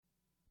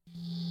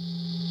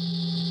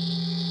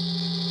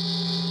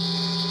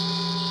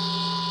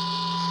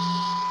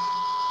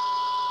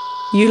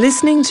You're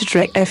listening to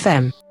Trek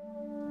FM.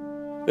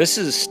 This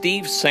is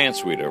Steve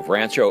Sansweet of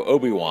Rancho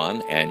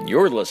Obi-Wan, and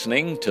you're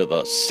listening to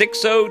the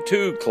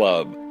 602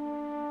 Club.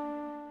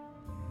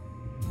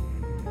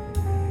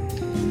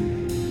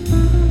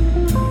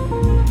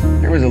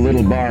 There was a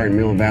little bar in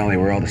Mill Valley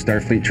where all the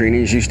Starfleet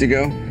trainees used to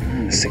go.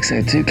 The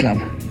 602 Club.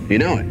 You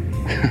know it?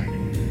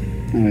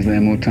 I was there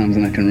more times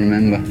than I can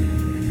remember.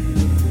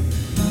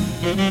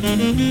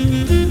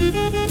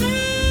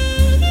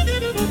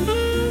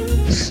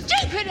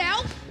 Stupid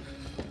elf!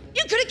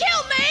 You could have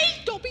killed me!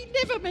 Dobby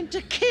never meant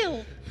to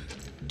kill.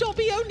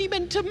 Dobby only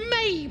meant to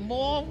maim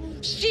or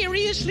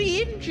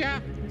seriously injure.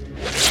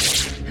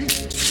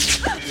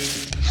 How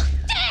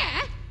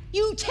dare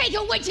you take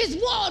a witch's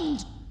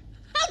wand!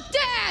 How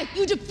dare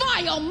you defy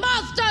your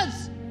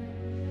masters!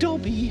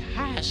 Dobby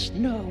has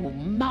no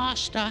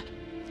master.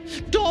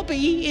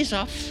 Dobby is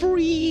a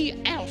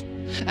free elf,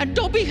 and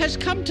Dobby has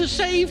come to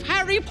save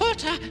Harry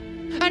Potter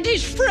and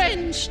his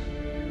friends.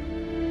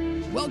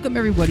 Welcome,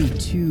 everybody,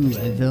 to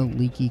the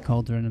Leaky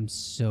Cauldron. I'm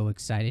so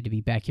excited to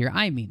be back here.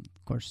 I mean,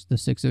 of course, the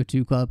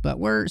 602 Club, but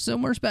we're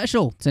somewhere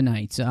special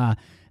tonight.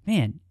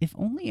 Man, if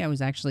only I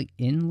was actually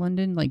in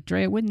London. Like,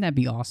 Drea, wouldn't that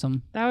be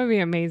awesome? That would be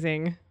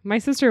amazing. My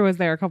sister was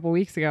there a couple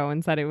weeks ago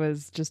and said it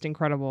was just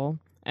incredible,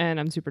 and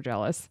I'm super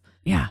jealous.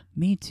 Yeah,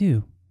 me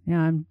too.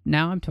 Yeah, I'm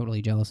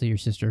totally jealous of your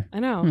sister. I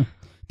know.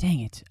 Dang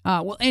it.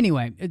 Well,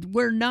 anyway,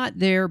 we're not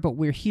there, but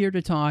we're here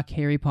to talk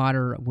Harry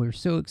Potter. We're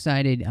so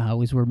excited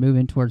as we're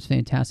moving towards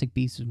Fantastic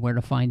Beasts and Where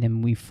to Find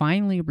Them. We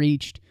finally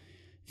reached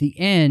the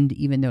end,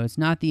 even though it's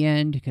not the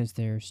end because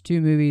there's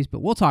 2 movies,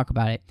 but we'll talk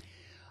about it.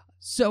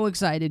 So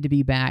excited to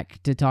be back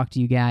to talk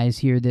to you guys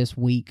here this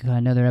week.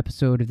 Another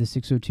episode of the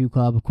 602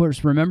 Club. Of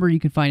course, remember, you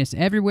can find us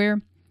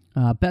everywhere.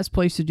 Best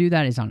place to do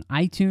that is on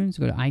iTunes.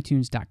 Go to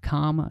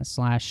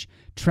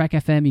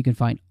itunes.com/TrekFM. You can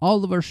find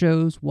all of our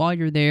shows while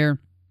you're there.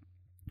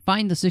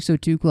 Find the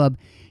 602 Club.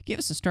 Give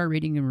us a star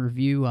rating and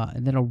review,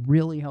 and that'll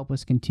really help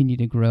us continue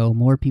to grow.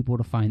 More people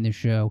to find this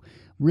show.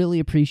 Really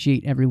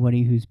appreciate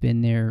everybody who's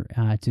been there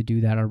to do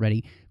that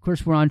already. Of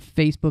course, we're on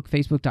Facebook,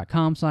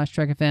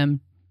 facebook.com/TrekFM.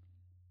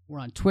 We're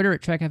on Twitter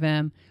at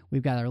TrekFM.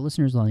 We've got our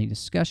listeners only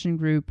discussion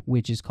group,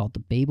 which is called the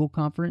Babel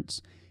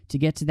Conference. To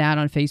get to that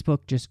on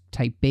Facebook, just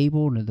type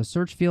Babel into the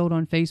search field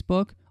on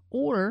Facebook.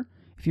 Or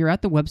if you're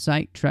at the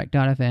website,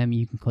 trek.fm,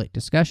 you can click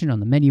discussion on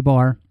the menu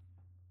bar,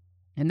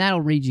 and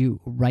that'll lead you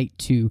right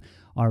to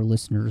our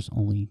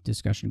listeners-only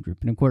discussion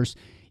group. And of course,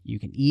 you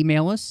can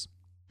email us,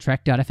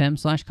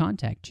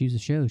 trek.fm/contact. Choose the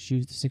show,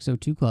 choose the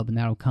 602 Club, and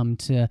that'll come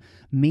to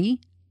me,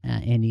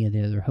 any of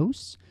the other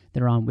hosts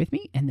that are on with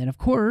me. And then, of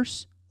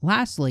course,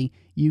 lastly,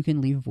 you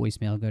can leave a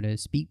voicemail. Go to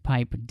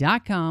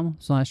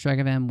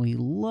speakpipe.com/TrekFM. We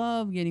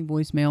love getting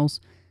voicemails.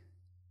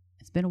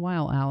 It's been a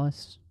while,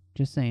 Alice.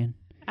 Just saying.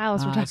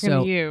 Alice, we're talking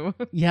to you.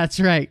 Yeah, that's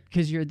right,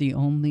 because you're the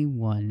only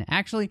one.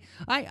 Actually,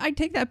 I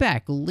take that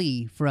back.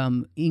 Lee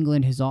from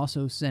England has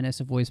also sent us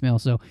a voicemail,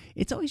 so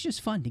it's always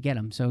just fun to get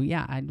them. So,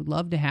 yeah, I'd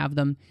love to have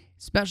them,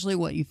 especially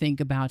what you think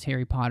about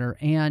Harry Potter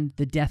and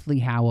the Deathly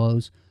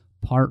Hallows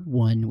Part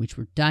 1, which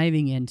we're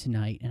diving in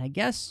tonight. And I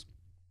guess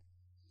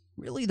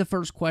really the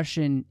first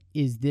question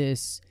is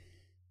this.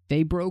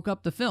 They broke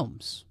up the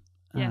films.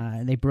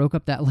 Yes. They broke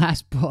up that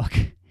last book.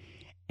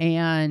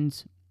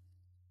 And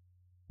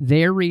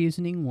their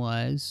reasoning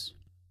was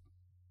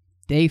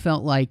they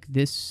felt like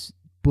this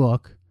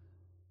book,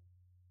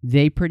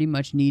 they pretty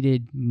much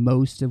needed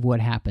most of what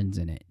happens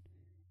in it.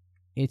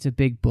 It's a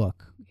big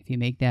book. If you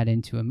make that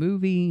into a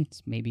movie,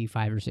 it's maybe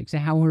 5 or 6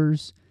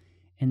 hours.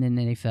 And then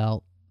they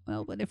felt,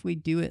 well, but if we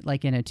do it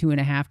like in a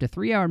 2.5 to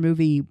 3 hour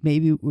movie,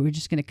 maybe we're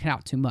just going to cut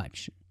out too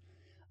much.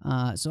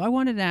 So I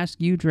wanted to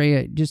ask you,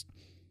 Drea, just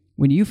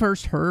when you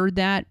first heard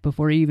that,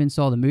 before you even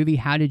saw the movie,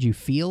 how did you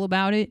feel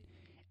about it?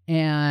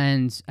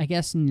 And I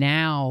guess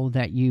now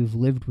that you've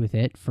lived with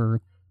it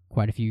for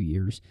quite a few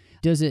years,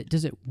 does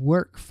it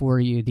work for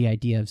you, the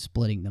idea of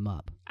splitting them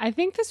up? I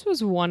think this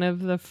was one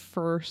of the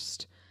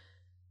first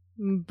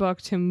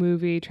book to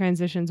movie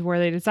transitions where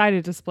they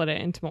decided to split it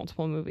into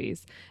multiple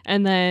movies.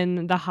 And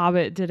then The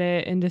Hobbit did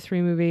it into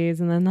 3 movies,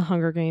 and then The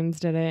Hunger Games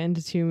did it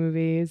into 2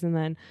 movies, and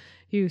then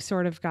you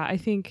sort of got, I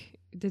think,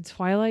 did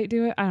Twilight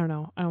do it? I don't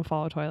know. I don't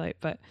follow Twilight,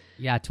 but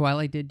yeah,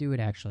 Twilight did do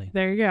it, actually.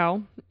 There you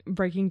go.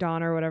 Breaking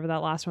Dawn or whatever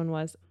that last one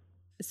was.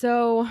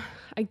 So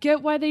I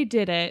get why they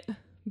did it,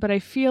 but I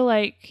feel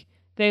like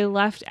they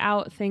left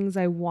out things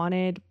I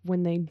wanted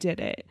when they did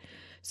it.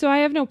 So I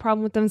have no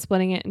problem with them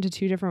splitting it into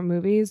 2 different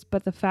movies,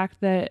 but the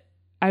fact that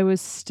I was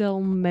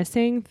still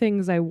missing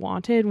things I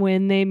wanted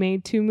when they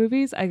made 2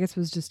 movies, I guess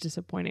was just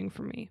disappointing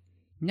for me.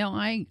 No,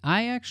 I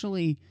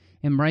actually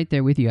am right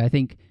there with you. I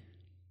think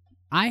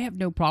I have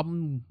no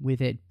problem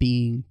with it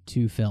being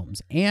 2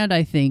 films. And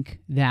I think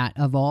that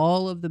of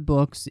all of the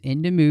books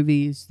into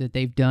movies that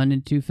they've done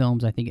in 2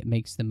 films, I think it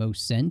makes the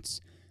most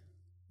sense.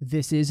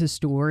 This is a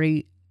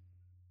story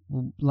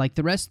like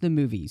the rest of the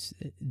movies.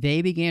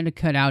 They began to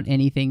cut out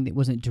anything that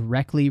wasn't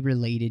directly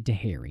related to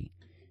Harry.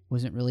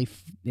 Wasn't really,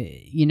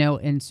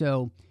 and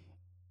so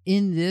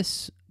in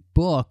this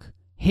book,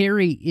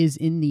 Harry is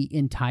in the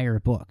entire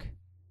book.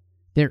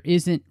 there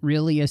isn't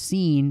really a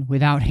scene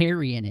without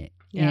Harry in it.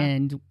 Yeah.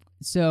 And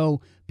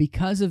so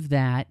because of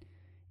that,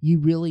 you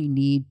really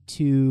need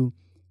to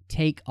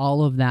take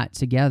all of that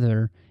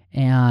together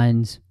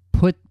and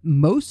put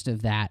most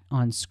of that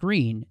on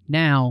screen.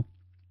 Now,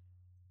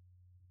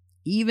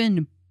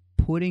 even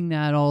putting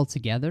that all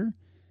together,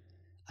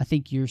 I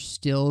think you're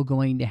still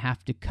going to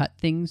have to cut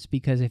things,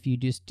 because if you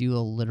just do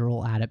a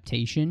literal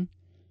adaptation,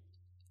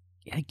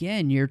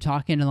 again, you're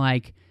talking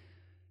like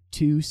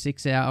 2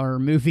 6-hour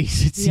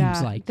movies, it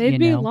seems like. They'd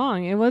be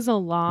long. It was a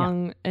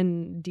long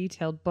and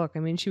detailed book. I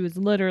mean, she was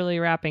literally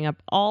wrapping up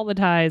all the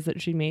ties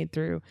that she made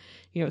through,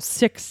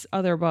 6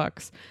 other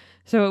books.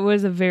 So it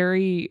was a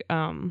very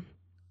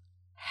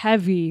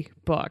heavy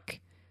book.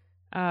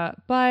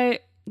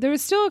 But there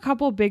was still a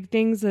couple big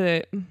things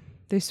that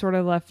they sort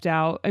of left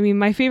out. I mean,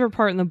 my favorite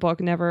part in the book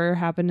never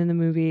happened in the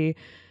movie.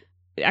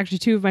 Actually,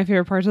 2 of my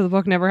favorite parts of the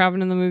book never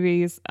happened in the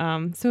movies.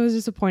 So I was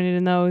disappointed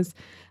in those.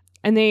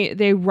 And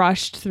they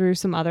rushed through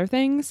some other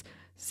things.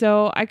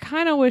 So I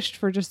kind of wished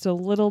for just a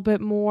little bit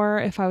more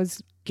if I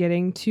was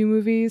getting 2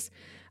 movies.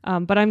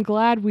 But I'm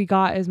glad we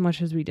got as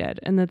much as we did,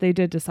 and that they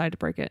did decide to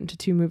break it into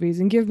 2 movies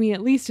and give me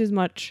at least as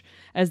much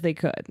as they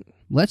could.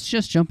 Let's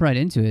just jump right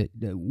into it.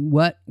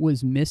 What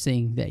was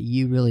missing that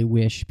you really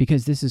wish?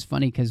 Because this is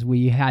funny, because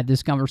we had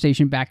this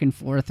conversation back and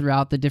forth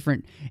throughout the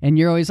different, and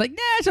you're always like,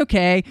 nah, it's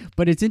okay.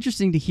 But it's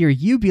interesting to hear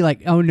you be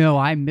like, oh no,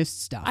 I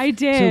missed stuff. I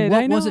did. So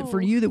what was it for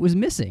you that was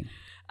missing?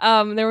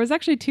 There was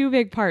actually 2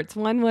 big parts.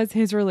 One was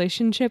his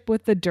relationship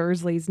with the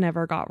Dursleys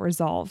never got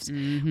resolved.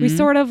 Mm-hmm. We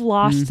sort of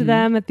lost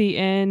them at the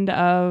end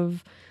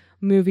of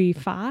movie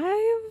 5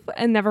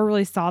 and never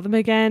really saw them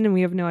again, and we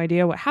have no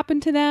idea what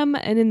happened to them.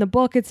 And in the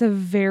book, it's a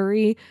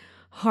very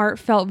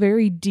heartfelt,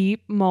 very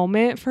deep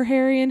moment for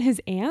Harry and his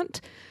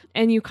aunt.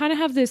 And you kind of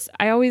have this,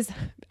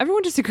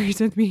 everyone disagrees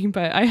with me,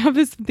 but I have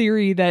this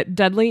theory that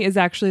Dudley is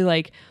actually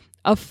like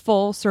a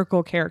full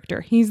circle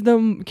character. He's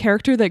the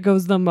character that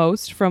goes the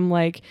most from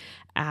like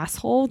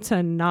asshole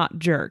to not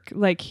jerk.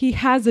 Like, he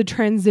has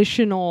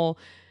a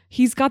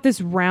he's got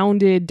this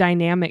rounded,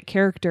 dynamic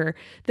character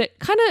that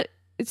kind of,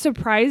 it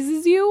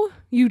surprises you.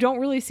 You don't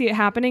really see it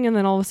happening, and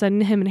then all of a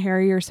sudden him and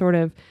Harry are sort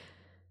of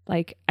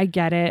like, I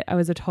get it, I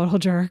was a total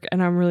jerk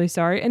and I'm really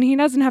sorry. And he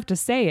doesn't have to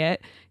say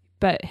it,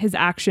 but his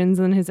actions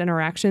and his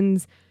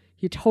interactions,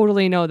 you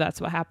totally know that's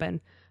what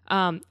happened.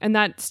 And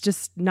that's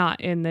just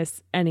not in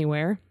this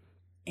anywhere.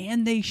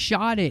 And they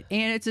shot it,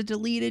 and it's a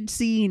deleted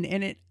scene,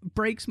 and it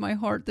breaks my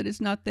heart that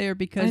it's not there,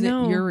 because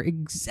you're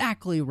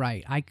exactly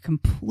right. I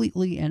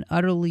completely and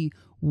utterly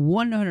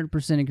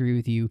 100% agree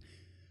with you,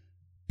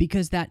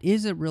 because that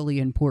is a really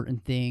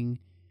important thing,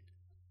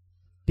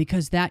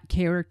 because that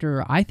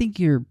character, I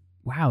think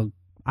wow,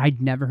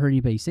 I'd never heard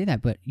anybody say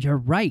that, but you're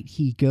right.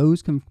 He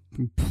goes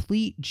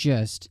complete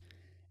just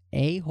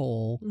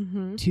a-hole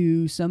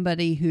to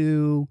somebody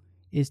who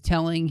is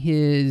telling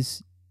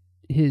his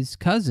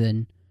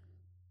cousin,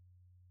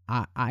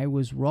 I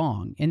was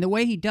wrong. And the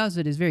way he does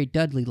it is very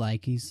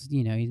Dudley-like. He's,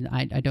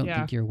 I don't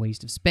think you're a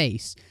waste of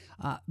space.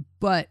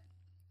 But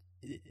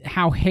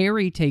how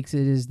Harry takes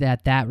it is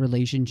that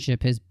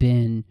relationship has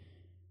been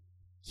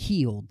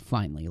healed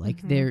finally.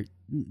 Like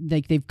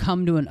they've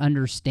come to an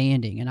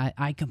understanding, and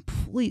I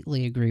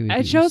completely agree with you.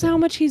 It shows how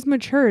much he's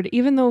matured,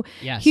 even though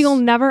he'll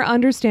never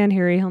understand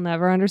Harry, he'll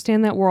never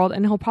understand that world,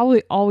 and he'll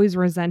probably always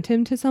resent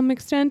him to some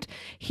extent.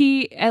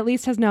 He at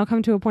least has now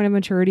come to a point of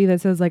maturity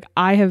that says, like,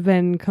 I have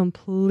been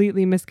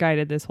completely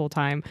misguided this whole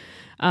time.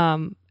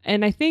 And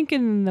I think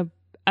in the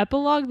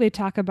epilogue they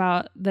talk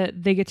about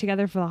that they get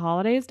together for the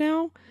holidays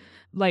now.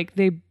 Like,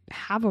 they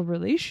have a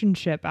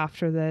relationship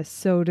after this,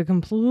 so to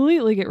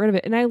completely get rid of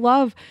it. And I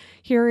love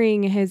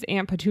hearing his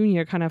Aunt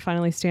Petunia kind of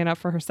finally stand up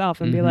for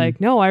herself and be like,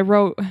 no, I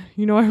wrote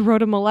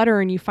him a letter,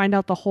 and you find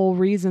out the whole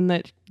reason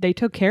that they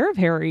took care of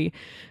Harry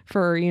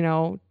for,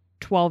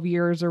 12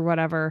 years or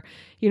whatever.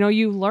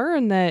 You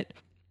learn that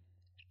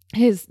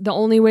the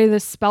only way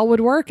this spell would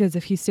work is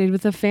if he stayed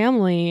with the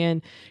family,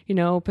 and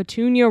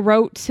Petunia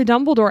wrote to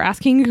Dumbledore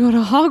asking to go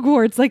to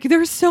Hogwarts. Like,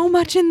 there's so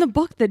much in the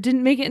book that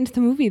didn't make it into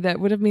the movie that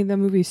would have made the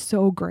movie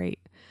so great.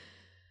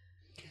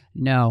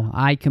 No,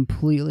 I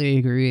completely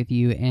agree with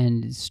you.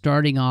 And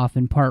starting off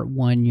in part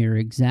 1, you're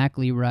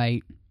exactly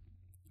right.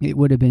 It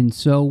would have been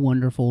so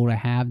wonderful to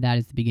have that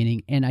at the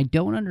beginning. And I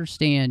don't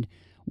understand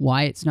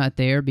why it's not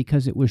there,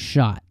 because it was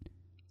shot.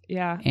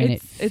 Yeah, and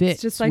it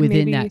fits just like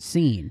within that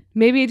scene.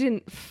 Maybe it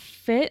didn't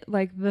fit,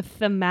 like the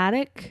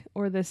thematic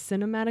or the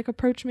cinematic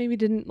approach maybe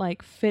didn't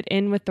like fit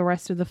in with the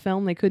rest of the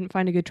film. They couldn't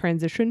find a good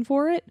transition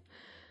for it.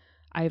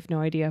 I have no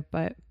idea,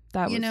 but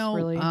that was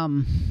really...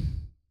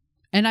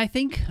 And I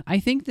think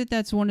that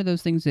that's one of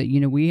those things that,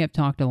 we have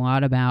talked a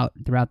lot about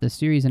throughout this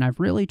series, and I've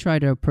really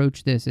tried to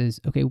approach this as,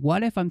 okay,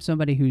 what if I'm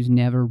somebody who's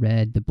never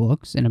read the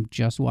books and I'm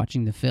just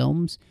watching the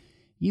films?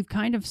 You've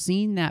kind of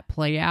seen that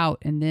play out,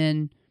 and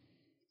then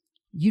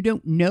you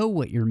don't know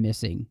what you're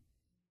missing.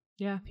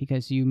 Yeah.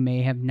 Because you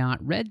may have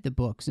not read the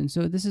books. And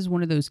so this is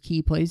one of those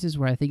key places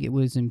where I think it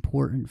was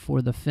important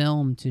for the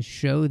film to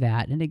show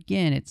that. And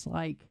again, it's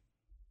like,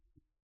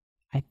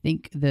 I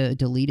think the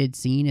deleted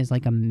scene is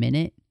like a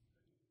minute.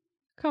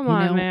 Come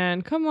on,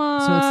 man. Come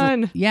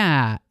on. So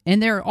yeah.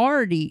 And they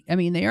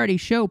already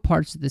show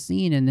parts of the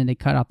scene and then they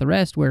cut out the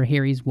rest where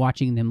Harry's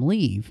watching them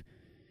leave.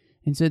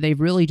 And so they've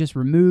really just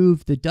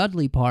removed the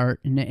Dudley part.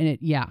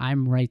 Yeah,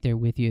 I'm right there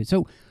with you.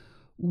 So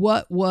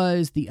what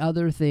was the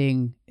other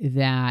thing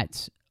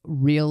that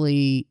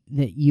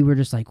you were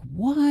just like,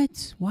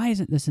 what? Why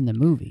isn't this in the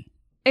movie?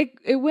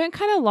 It went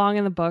kind of long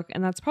in the book,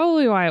 and that's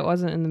probably why it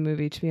wasn't in the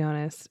movie, to be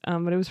honest.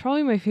 But it was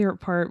probably my favorite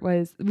part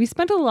was we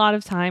spent a lot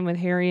of time with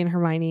Harry and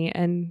Hermione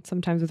and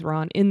sometimes with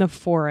Ron in the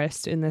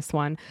forest in this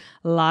one,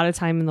 a lot of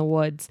time in the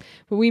woods.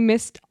 But we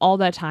missed all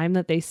that time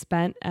that they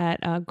spent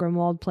at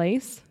Grimwald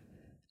Place,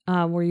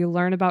 where you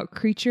learn about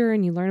Creature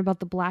and you learn about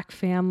the Black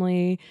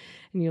family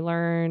and you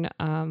learn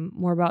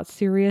more about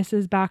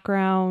Sirius's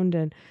background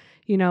and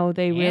you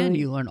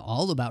learn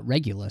all about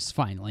Regulus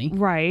finally.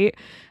 Right.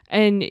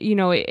 And,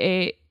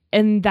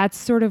 and that's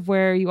sort of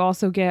where you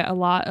also get a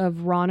lot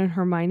of Ron and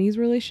Hermione's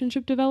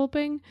relationship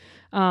developing.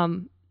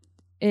 And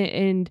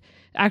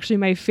actually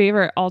my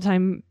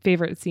all-time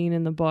favorite scene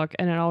in the book,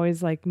 and it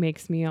always like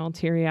makes me all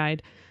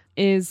teary-eyed,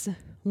 is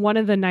one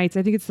of the nights,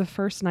 I think it's the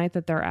first night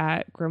that they're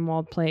at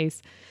Grimwald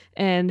Place,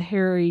 and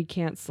Harry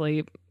can't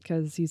sleep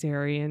because he's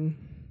Harry and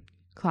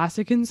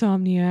classic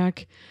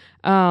insomniac.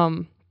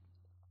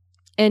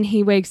 And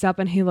he wakes up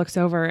and he looks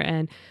over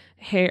and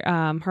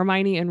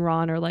Hermione and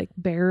Ron are like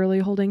barely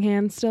holding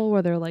hands still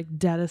where they're like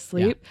dead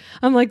asleep. Yeah.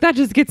 I'm like, that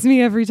just gets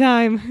me every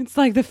time. It's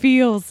like the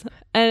feels.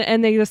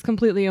 And they just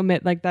completely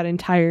omit like that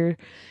entire,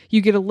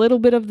 you get a little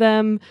bit of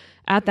them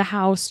at the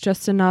house,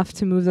 just enough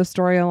to move the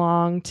story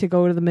along to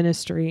go to the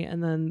ministry.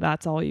 And then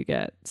that's all you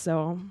get.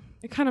 So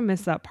I kind of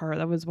missed that part.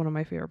 That was one of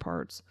my favorite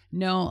parts.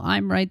 No,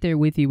 I'm right there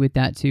with you with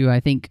that too. I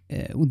think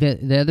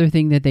the other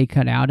thing that they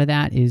cut out of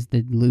that is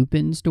the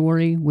Lupin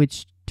story,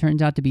 which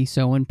turns out to be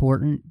so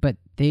important, but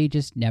they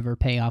just never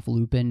pay off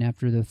Lupin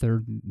after the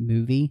third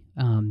movie.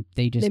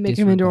 They make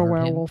him into a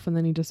werewolf and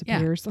then he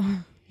disappears. Yeah.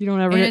 You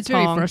don't ever get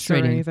tonks or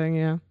anything,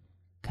 yeah.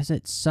 Because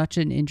it's such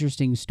an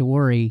interesting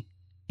story,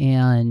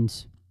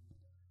 and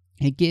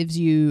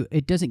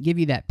it doesn't give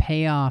you that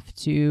payoff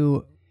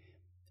to...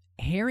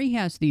 Harry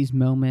has these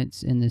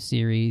moments in the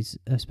series,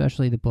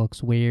 especially the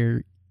books,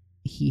 where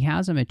he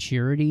has a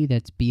maturity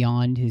that's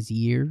beyond his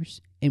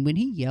years. And when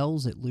he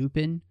yells at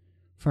Lupin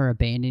for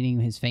abandoning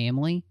his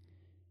family,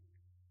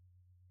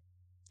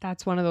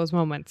 that's one of those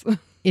moments.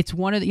 It's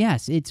one of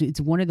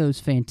those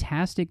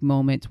fantastic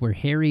moments where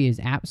Harry is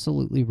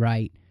absolutely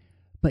right.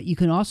 But you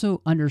can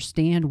also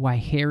understand why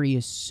Harry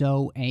is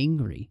so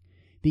angry,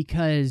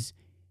 because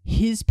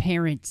his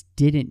parents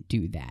didn't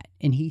do that,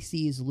 and he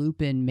sees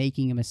Lupin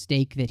making a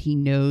mistake that he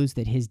knows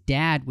that his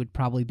dad would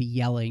probably be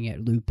yelling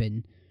at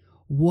Lupin,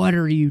 "What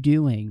are you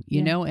doing?"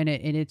 You know, and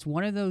it's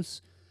one of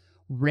those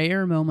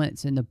rare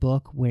moments in the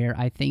book where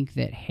I think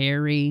that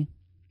Harry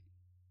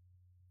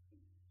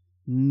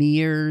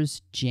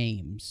mirrors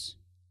James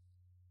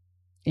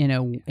in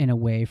a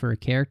way for a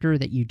character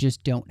that you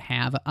just don't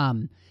have.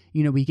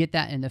 We get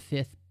that in the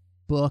fifth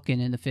book and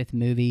in the fifth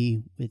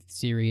movie with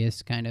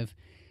Sirius kind of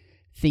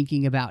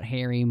thinking about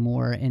Harry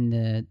more in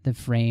the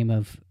frame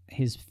of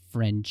his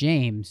friend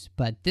James.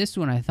 But this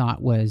one I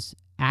thought was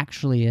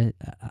actually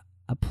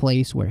a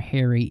place where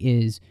Harry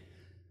is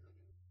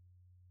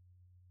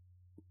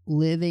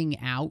living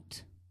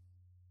out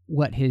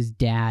what his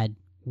dad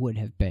would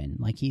have been.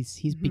 Like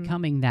he's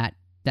becoming that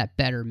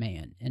better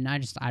man. And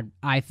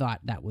I thought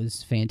that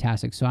was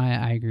fantastic. So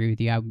I agree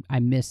with you. I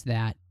missed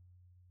that.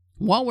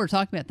 While we're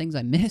talking about things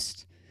I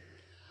missed,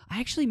 I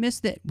actually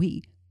missed that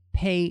we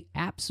pay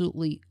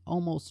absolutely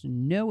almost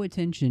no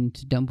attention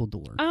to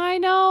Dumbledore. I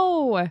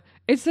know.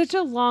 It's such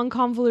a long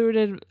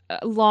convoluted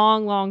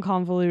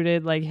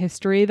like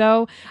history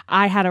though.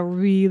 I had a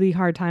really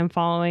hard time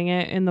following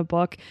it in the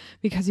book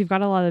because you've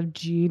got a lot of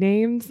G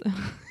names.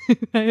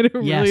 I had a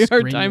really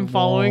hard time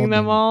following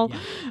them all. Yeah.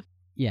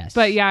 Yes.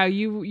 But yeah,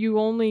 you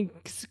only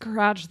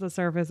scratch the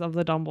surface of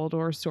the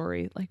Dumbledore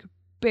story, like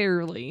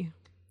barely.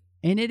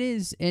 And it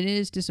is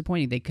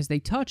disappointing because they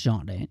touch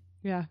on it.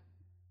 Yeah.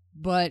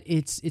 But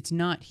it's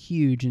not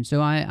huge, and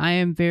so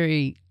I'm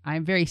very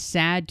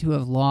sad to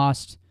have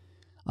lost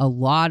a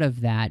lot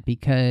of that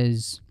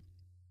because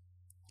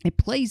it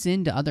plays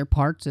into other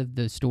parts of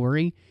the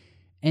story,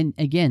 and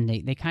again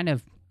they kind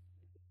of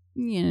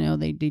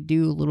they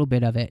do a little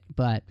bit of it.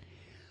 But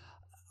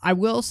I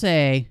will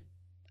say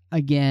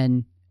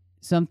again,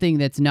 something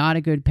that's not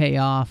a good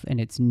payoff and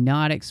it's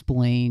not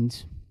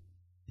explained.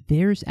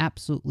 There's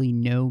absolutely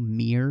no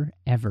mirror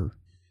ever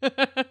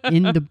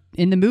in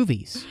the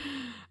movies.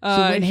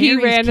 So he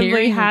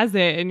randomly has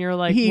it, and you're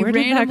like, he where did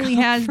randomly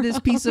that has from? this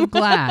piece of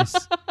glass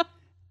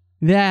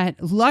that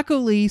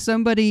luckily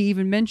somebody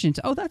even mentions,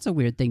 "Oh, that's a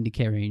weird thing to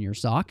carry in your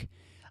sock."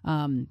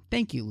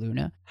 Thank you,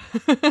 Luna.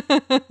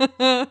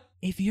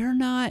 If you're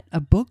not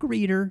a book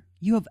reader,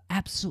 you have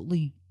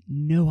absolutely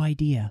no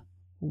idea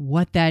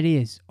what that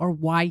is or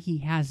why he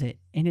has it.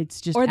 And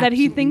it's just or that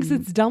he thinks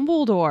it's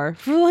Dumbledore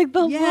for like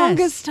the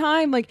longest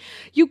time. Like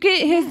you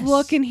get his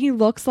look and he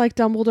looks like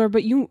Dumbledore,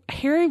 but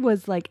Harry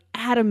was like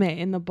adamant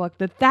in the book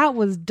that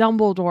was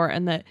Dumbledore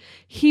and that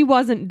he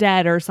wasn't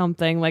dead or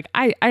something. Like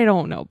I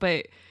don't know,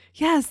 but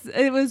yes,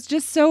 it was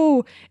just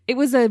so, it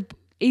was a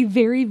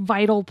very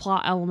vital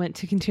plot element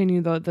to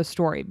continue the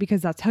story,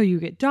 because that's how you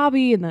get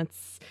Dobby, and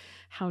that's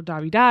how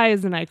Dobby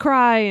dies, and I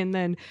cry, and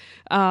then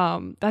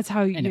that's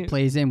how you... And it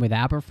plays in with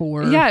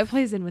Aberforth. Yeah, it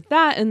plays in with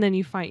that, and then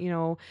you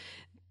find,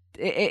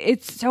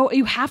 it's so...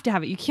 You have to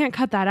have it. You can't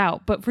cut that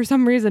out. But for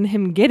some reason,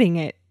 him getting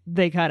it,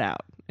 they cut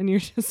out. And he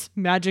just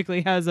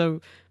magically has a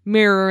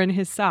mirror in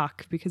his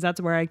sock, because that's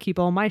where I keep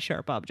all my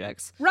sharp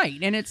objects. Right,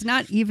 and it's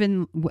not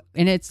even...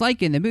 And it's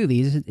like in the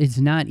movies, it's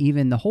not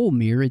even the whole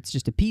mirror, it's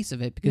just a piece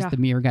of it, because the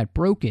mirror got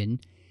broken.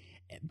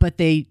 But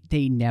they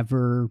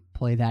never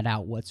play that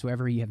out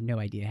whatsoever. You have no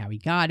idea how he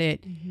got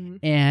it. Mm-hmm.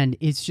 And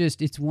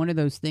it's one of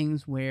those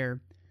things where,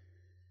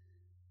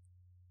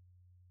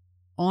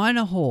 on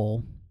a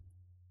whole,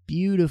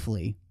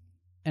 beautifully,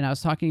 and I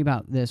was talking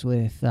about this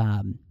with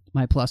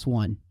my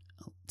 +1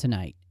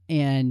 tonight,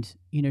 and,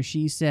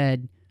 she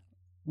said,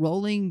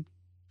 Rowling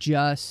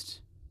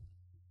just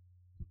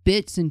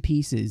bits and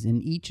pieces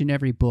in each and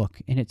every book,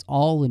 and it's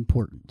all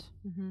important.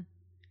 Mm-hmm.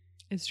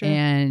 It's true.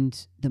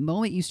 And the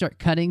moment you start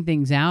cutting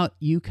things out,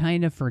 you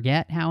kind of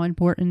forget how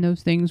important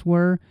those things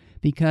were,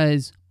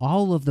 because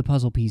all of the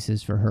puzzle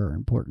pieces for her are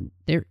important.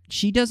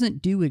 She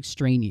doesn't do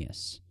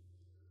extraneous.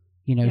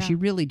 She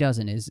really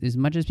doesn't. As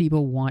much as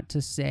people want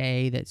to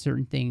say that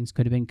certain things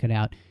could have been cut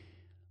out,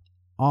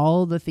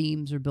 all the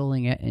themes are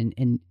building it,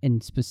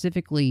 and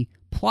specifically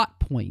plot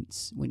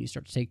points when you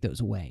start to take those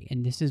away.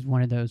 And this is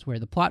one of those where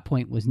the plot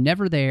point was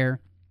never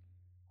there,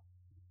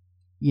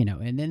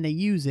 and then they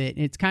use it.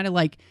 It's kind of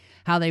like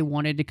how they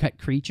wanted to cut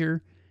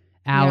Creature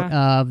out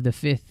of the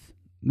 5th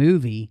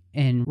movie,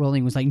 and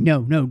Rowling was like,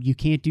 no, you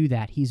can't do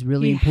that. He's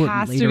really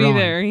important later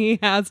on. He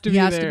has to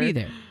be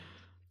there.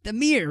 The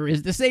mirror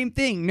is the same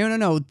thing.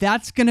 No,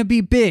 that's going to be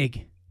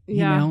big.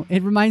 Yeah.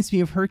 It reminds me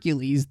of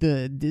Hercules,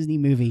 the Disney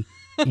movie.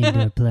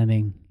 Indoor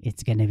plumbing,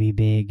 it's going to be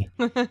big.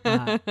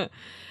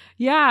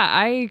 Yeah,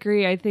 I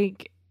agree.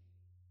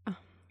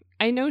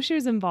 I know she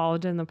was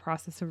involved in the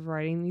process of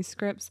writing these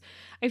scripts.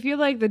 I feel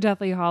like the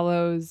Deathly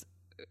Hallows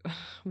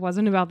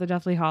wasn't about the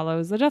Deathly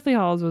Hallows. The Deathly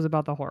Hallows was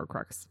about the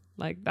Horcrux.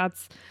 Like,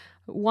 that's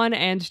 1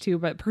 and 2,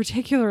 but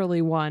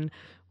particularly 1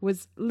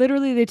 was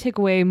literally they took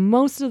away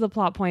most of the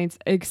plot points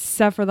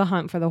except for the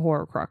hunt for the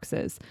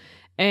Horcruxes.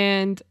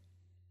 And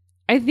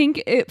I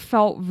think it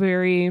felt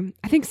very...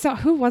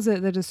 who was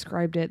it that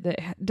described it?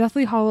 That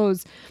Deathly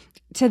Hallows,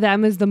 to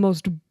them, is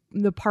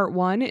the part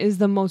 1 is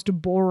the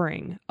most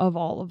boring of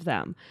all of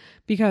them,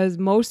 because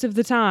most of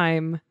the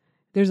time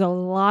there's a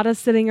lot of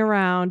sitting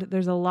around,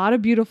 there's a lot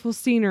of beautiful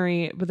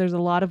scenery, but there's a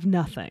lot of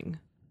nothing.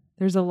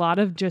 There's a lot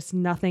of just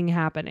nothing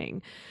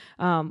happening,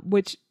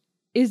 which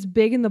is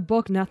big in the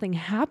book. Nothing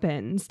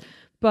happens,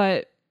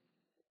 but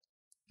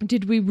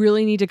did we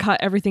really need to cut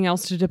everything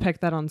else to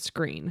depict that on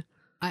screen?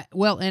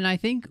 And I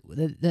think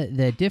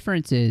the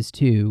difference is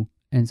too,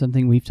 and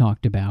something we've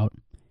talked about,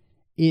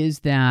 is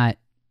that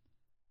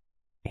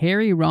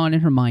Harry, Ron,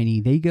 and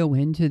Hermione, they go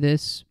into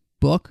this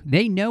book,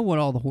 they know what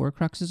all the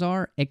Horcruxes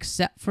are,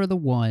 except for the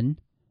one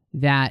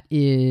that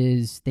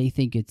is, they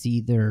think it's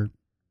either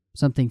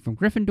something from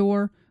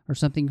Gryffindor or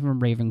something from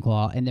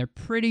Ravenclaw, and they're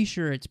pretty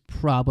sure it's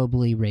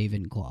probably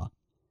Ravenclaw.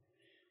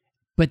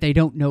 But they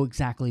don't know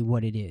exactly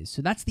what it is.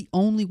 So that's the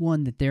only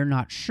one that they're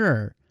not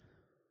sure.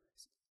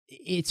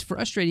 It's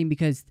frustrating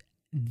because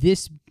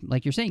this,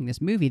 like you're saying,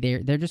 this movie,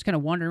 they're just kind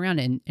of wandering around,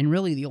 and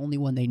really the only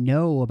one they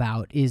know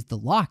about is the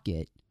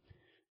locket.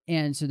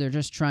 And so they're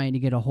just trying to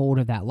get a hold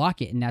of that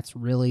locket, and that's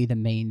really the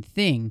main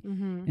thing.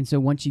 Mm-hmm. And so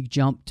once you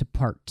jump to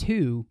part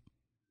 2,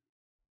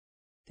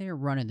 they're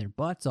running their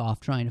butts off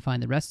trying to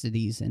find the rest of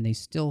these, and they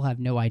still have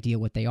no idea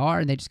what they are,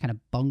 and they just kind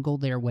of bungle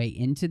their way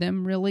into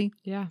them, really.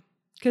 Yeah.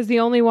 Because the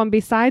only one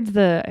besides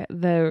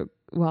they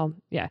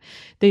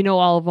know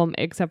all of them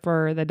except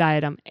for the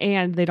diadem,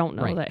 and they don't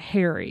know that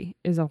Harry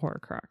is a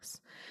Horcrux.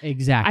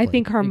 Exactly. I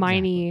think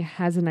Hermione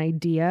has an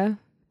idea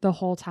the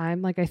whole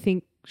time. Like, I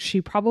think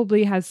she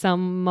probably has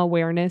some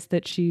awareness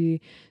that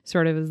she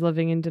sort of is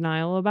living in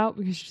denial about,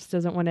 because she just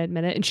doesn't want to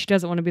admit it, and she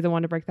doesn't want to be the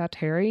one to break that to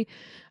Harry.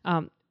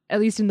 At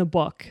least in the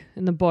book.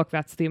 In the book,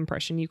 that's the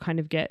impression you kind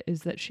of get,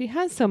 is that she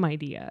has some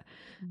idea.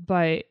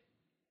 But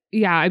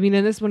yeah, I mean,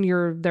 in this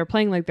one, they're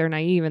playing like they're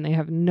naive and they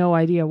have no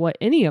idea what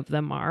any of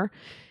them are.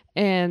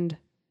 And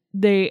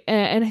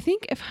I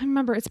think, if I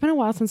remember, it's been a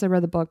while since I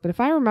read the book, but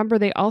if I remember,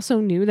 they also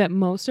knew that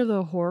most of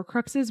the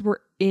Horcruxes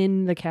were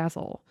in the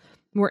castle,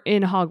 were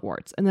in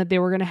Hogwarts, and that they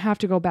were going to have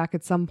to go back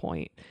at some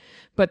point.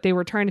 But they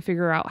were trying to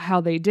figure out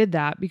how they did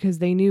that, because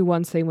they knew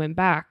once they went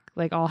back,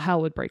 like, all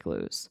hell would break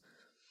loose.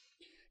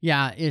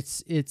 Yeah,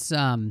 it's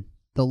the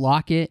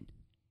locket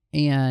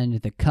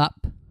and the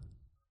cup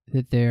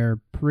that they're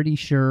pretty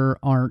sure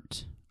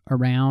aren't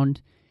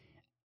around.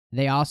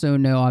 They also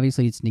know,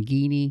 obviously, it's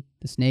Nagini,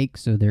 the snake,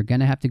 so they're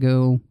going to have to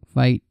go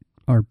fight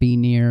or be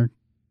near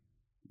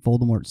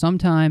Voldemort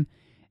sometime.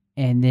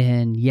 And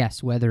then,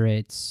 yes, whether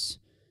it's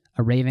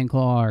a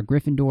Ravenclaw or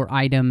Gryffindor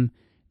item,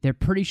 they're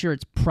pretty sure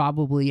it's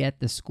probably at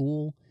the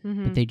school,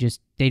 but they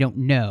don't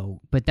know.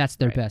 But that's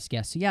their best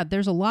guess. So yeah,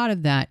 there's a lot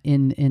of that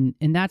and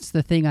that's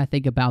the thing I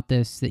think about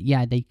this, that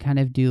yeah, they kind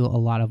of do a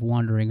lot of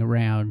wandering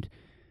around.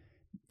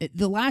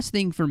 The last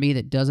thing for me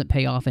that doesn't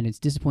pay off, and it's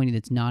disappointing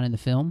that's not in the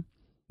film,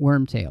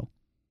 Wormtail.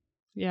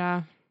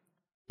 Yeah.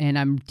 And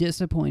I'm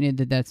disappointed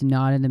that that's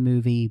not in the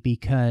movie,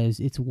 because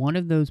it's one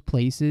of those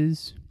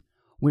places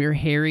where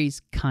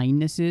Harry's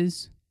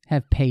kindnesses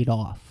have paid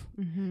off.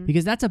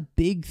 Because that's a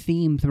big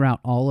theme throughout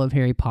all of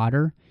Harry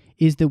Potter,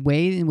 is the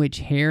way in which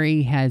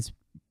Harry has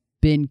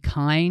been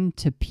kind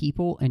to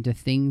people and to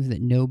things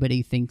that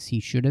nobody thinks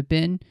he should have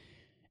been.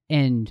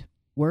 And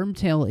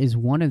Wormtail is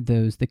one of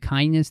those. The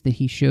kindness that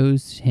he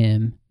shows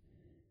him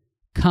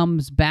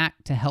comes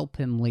back to help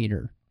him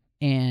later.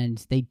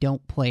 And they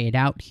don't play it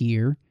out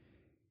here.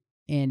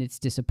 And it's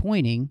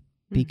disappointing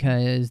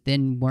because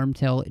then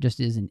Wormtail just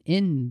isn't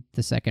in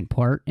the second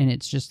part. And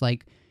it's just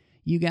like,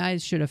 you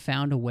guys should have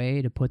found a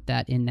way to put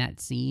that in that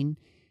scene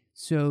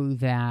so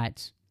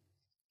that,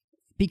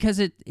 because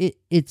it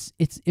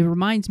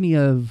reminds me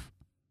of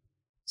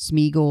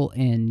Smeagol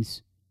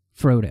and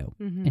Frodo,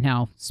 and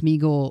how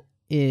Smeagol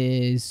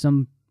is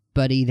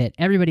somebody that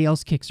everybody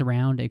else kicks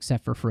around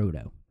except for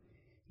Frodo.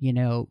 You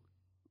know,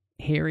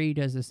 Harry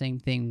does the same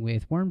thing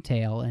with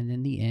Wormtail, and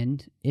in the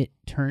end, it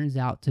turns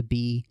out to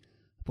be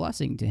a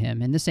blessing to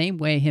him. In the same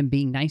way, him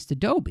being nice to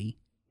Dobby,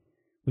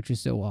 which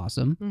is so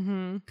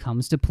awesome,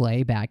 comes to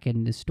play back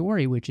in the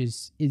story, which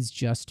is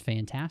just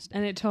fantastic.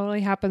 And it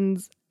totally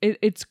happens.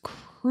 It's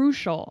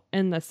crucial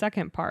in the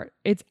second part.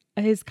 It's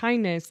his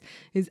kindness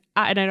is,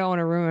 and I don't want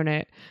to ruin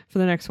it for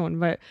the next one,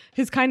 but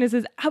his kindness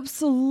is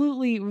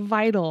absolutely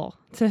vital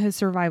to his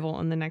survival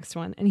in the next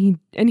one.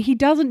 And he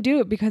doesn't do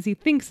it because he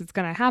thinks it's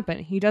going to happen.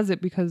 He does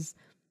it because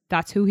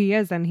that's who he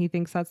is, and he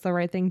thinks that's the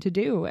right thing to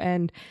do.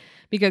 And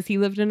because he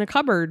lived in a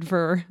cupboard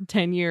for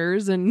 10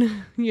 years and,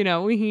 you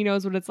know, he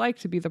knows what it's like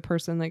to be the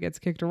person that gets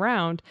kicked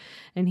around,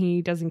 and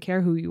he doesn't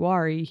care who you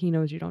are. He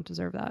knows you don't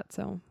deserve that.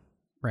 So,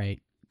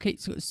 right. Okay.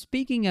 So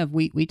speaking of,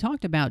 we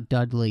talked about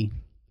Dudley,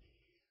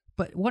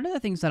 but one of the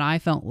things that I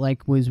felt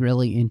like was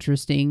really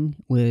interesting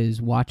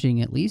was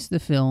watching at least the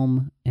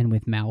film and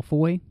with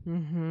Malfoy,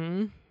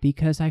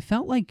 because I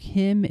felt like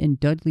him and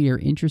Dudley are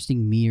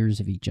interesting mirrors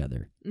of each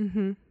other.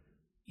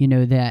 You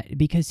know, that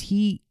because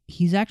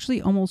he's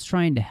actually almost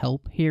trying to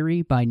help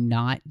Harry by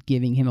not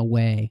giving him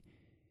away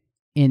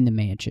in the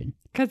mansion.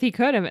 Because he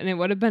could have, and it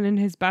would have been in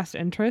his best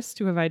interest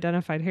to have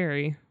identified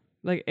Harry.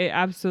 Like, it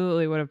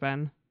absolutely would have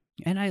been.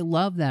 And I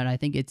love that. I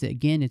think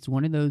it's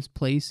one of those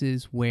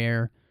places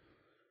where,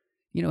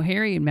 you know,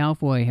 Harry and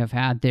Malfoy have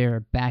had their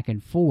back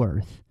and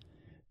forth,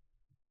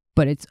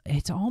 but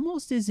it's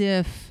almost as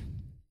if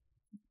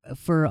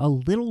for a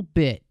little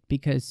bit,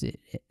 because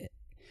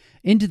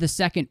into the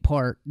second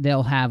part,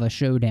 they'll have a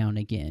showdown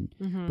again.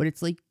 But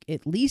it's like,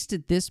 at least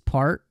at this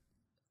part,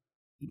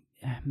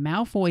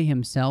 Malfoy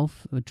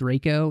himself,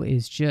 Draco,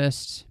 is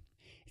just,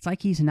 it's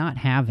like he's not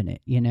having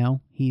it, you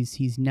know?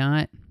 He's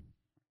not,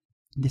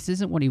 this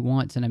isn't what he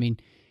wants. And I mean,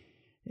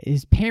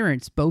 his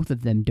parents, both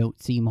of them,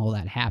 don't seem all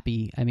that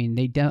happy. I mean,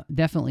 they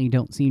definitely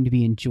don't seem to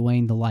be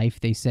enjoying the life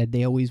they said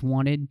they always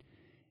wanted.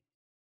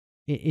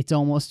 It's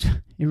almost,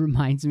 it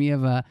reminds me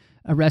of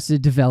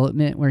Arrested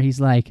Development, where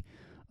he's like,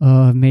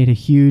 "Oh, I've made a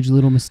huge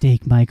little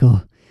mistake,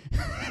 Michael."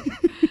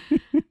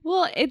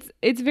 Well,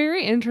 it's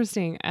very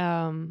interesting.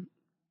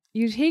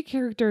 You take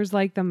characters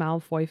like the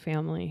Malfoy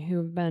family, who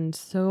have been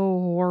so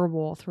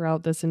horrible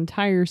throughout this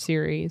entire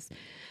series,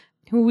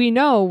 who we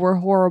know were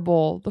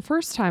horrible the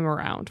first time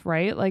around,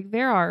 right? Like,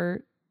 there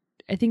are,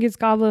 I think it's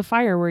Goblet of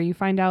Fire, where you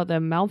find out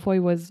that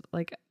Malfoy was,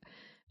 like,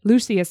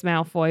 Lucius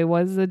Malfoy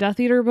was the Death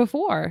Eater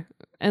before,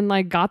 and,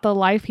 like, got the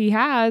life he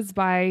has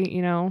by,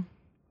 you know,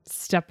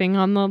 stepping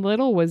on the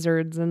little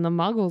wizards and the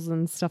muggles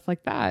and stuff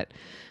like that.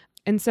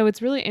 And so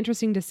it's really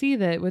interesting to see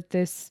that with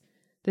this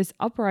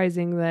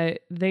uprising, that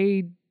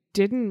they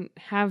didn't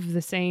have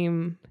the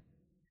same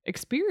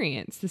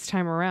experience this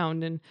time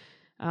around. And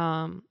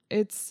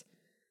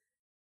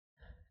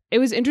it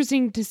was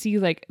interesting to see,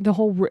 like, the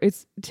whole,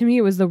 to me,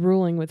 it was the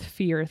ruling with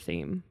fear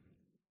theme.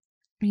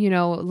 You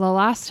know, the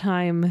last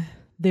time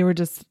they were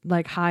just,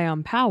 like, high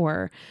on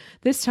power.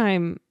 This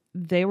time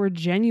they were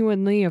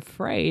genuinely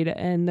afraid.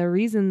 And the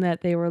reason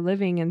that they were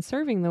living and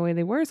serving the way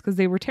they were is because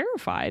they were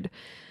terrified.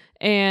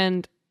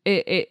 And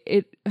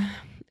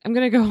I'm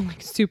going to go,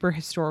 like, super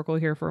historical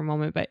here for a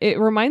moment, but it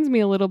reminds me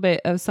a little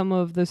bit of some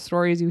of the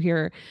stories you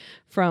hear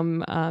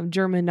from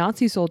German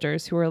Nazi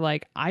soldiers who are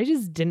like, I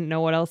just didn't know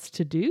what else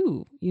to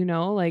do. You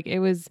know, like, it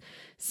was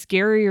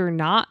scarier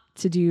not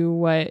to do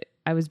what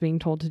I was being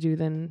told to do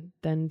than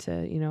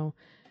to, you know,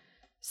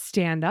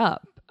 stand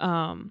up.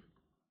 And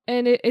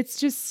it's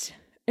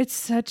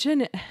such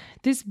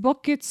this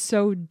book gets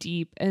so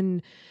deep,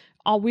 and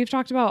we've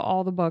talked about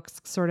all the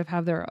books sort of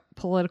have their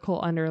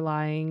political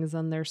underlyings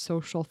and their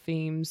social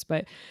themes,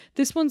 but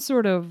this one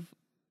sort of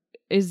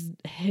is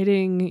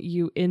hitting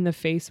you in the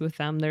face with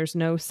them. There's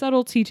no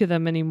subtlety to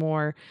them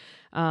anymore.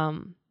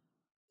 And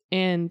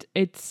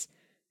it's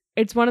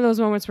one of those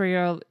moments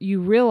where you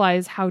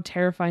realize how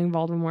terrifying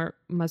Voldemort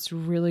must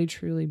really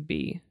truly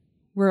be.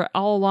 Where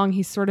all along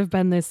he's sort of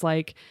been this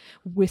like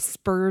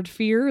whispered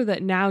fear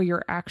that now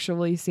you're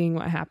actually seeing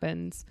what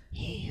happens.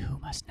 He who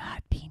must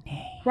not be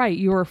named. Right,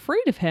 you were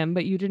afraid of him,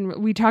 but you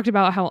didn't. We talked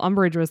about how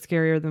Umbridge was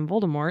scarier than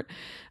Voldemort,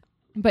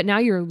 but now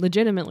you're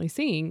legitimately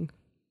seeing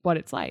what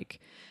it's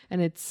like,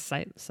 and it's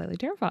slightly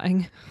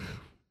terrifying.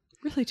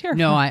 Really terrifying.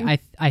 No,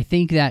 I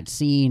think that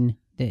scene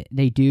that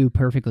they do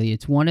perfectly.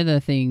 It's one of the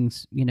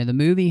things, you know, the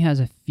movie has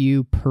a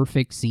few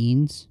perfect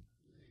scenes.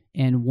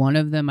 And one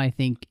of them, I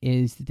think,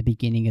 is at the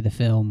beginning of the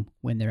film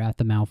when they're at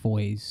the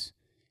Malfoys.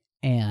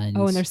 And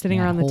they're sitting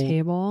around the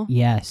table?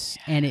 Yes.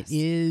 And it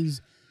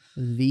is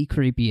the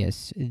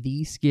creepiest,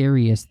 the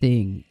scariest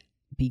thing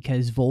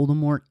because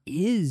Voldemort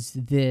is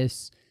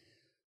this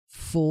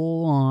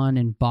full-on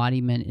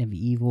embodiment of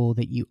evil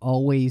that you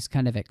always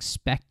kind of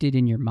expected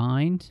in your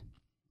mind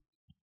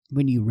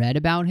when you read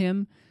about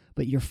him,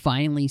 but you're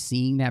finally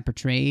seeing that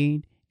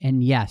portrayed.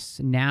 And yes,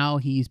 now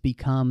he's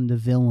become the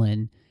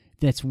villain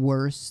that's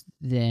worse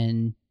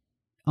than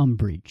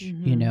Umbridge,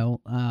 you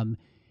know,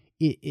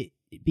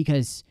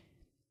 because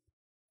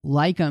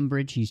like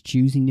Umbridge, he's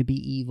choosing to be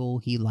evil.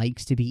 He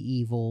likes to be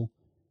evil,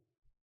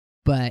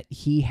 but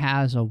he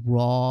has a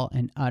raw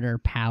and utter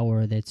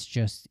power that's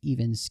just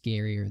even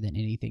scarier than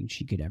anything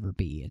she could ever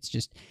be. It's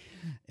just,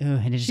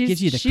 and it just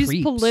gives you the creeps.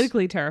 She's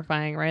politically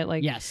terrifying, right?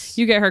 Like, yes,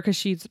 you get her because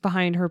she's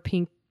behind her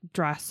pink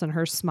dress and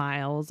her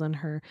smiles and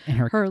her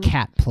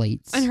cat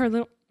plates and her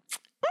little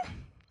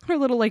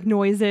like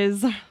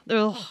noises.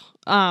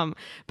 Ugh.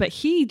 But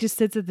he just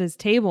sits at this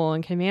table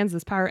and commands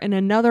this power in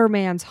another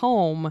man's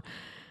home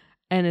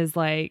and is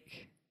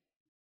like,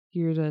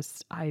 you're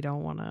just, I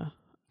don't want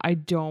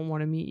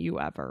to meet you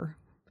ever.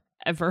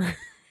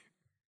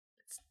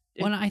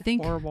 Well, I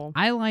think horrible.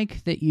 I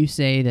like that you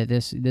say that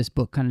this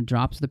book kind of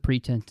drops the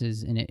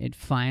pretenses and it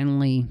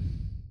finally,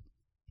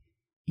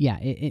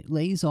 it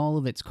lays all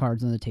of its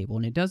cards on the table,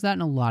 and it does that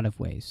in a lot of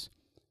ways.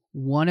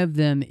 One of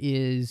them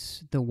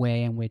is the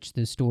way in which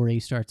the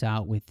story starts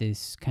out with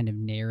this kind of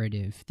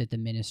narrative that the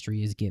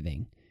Ministry is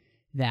giving,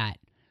 that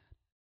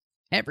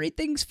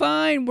everything's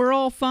fine, we're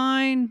all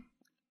fine.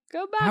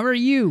 Go back. How are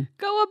you?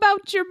 Go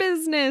about your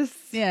business.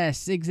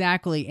 Yes,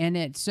 exactly. And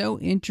it's so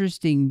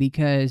interesting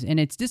because, and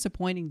it's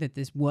disappointing that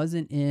this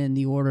wasn't in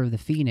the Order of the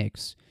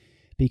Phoenix,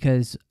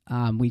 because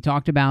we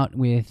talked about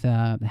with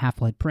the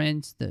Half-Blood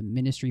Prince, the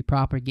Ministry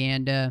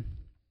propaganda,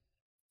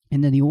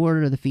 and then the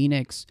Order of the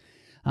Phoenix,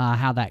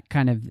 how that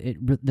kind of,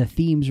 the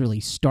themes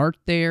really start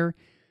there.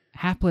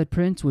 Half-Blood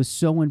Prince was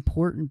so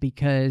important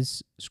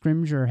because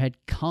Scrimgeour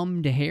had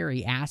come to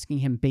Harry asking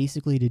him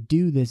basically to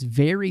do this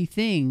very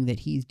thing that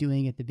he's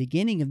doing at the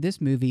beginning of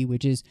this movie,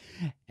 which is,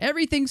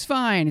 everything's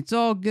fine, it's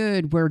all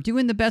good, we're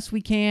doing the best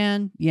we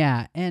can.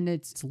 Yeah, and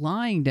it's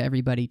lying to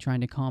everybody, trying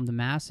to calm the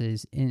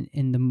masses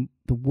in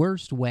the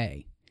worst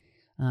way.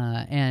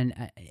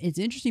 And it's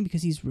interesting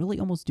because he's really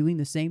almost doing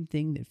the same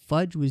thing that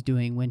Fudge was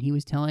doing when he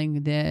was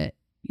telling that,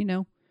 you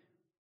know,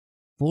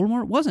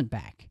 Voldemort wasn't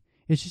back.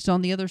 It's just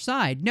on the other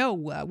side.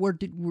 No,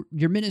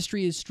 your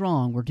Ministry is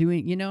strong. We're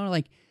doing, you know,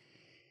 like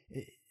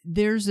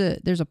there's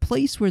a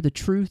place where the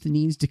truth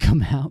needs to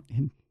come out,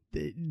 and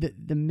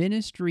the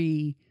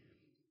Ministry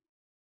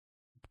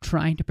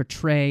trying to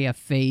portray a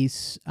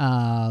face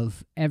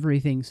of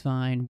everything's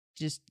fine.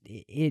 Just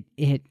it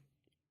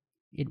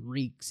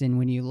reeks. And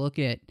when you look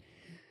at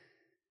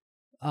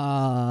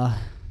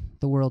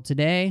the world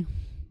today,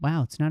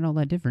 wow, it's not all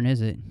that different,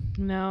 is it?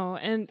 No,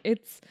 and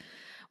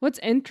what's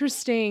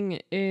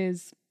interesting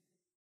is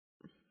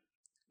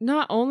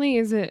not only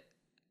is it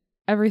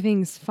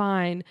everything's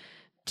fine,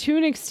 to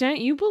an extent,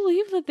 you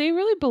believe that they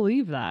really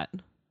believe that.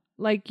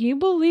 Like, you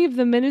believe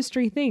the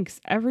Ministry thinks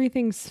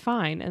everything's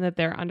fine and that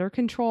they're under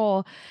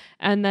control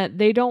and that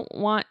they don't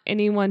want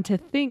anyone to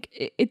think.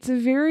 It's a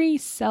very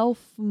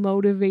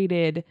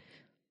self-motivated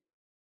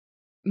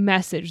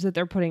message that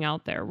they're putting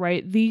out there,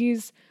 right?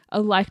 These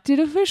elected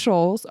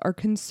officials are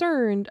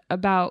concerned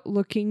about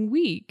looking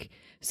weak.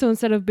 So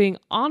instead of being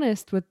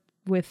honest with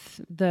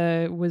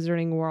the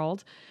wizarding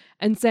world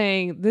and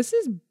saying, this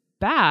is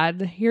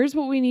bad, here's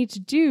what we need to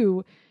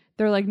do,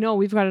 they're like, no,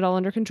 we've got it all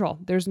under control.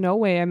 There's no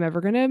way I'm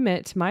ever going to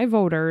admit to my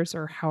voters,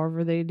 or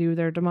however they do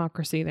their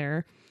democracy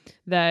there,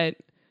 that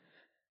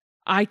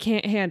I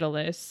can't handle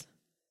this.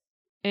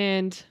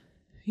 And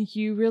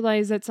you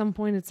realize at some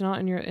point it's not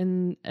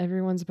in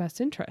everyone's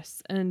best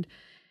interests. And,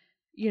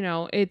 you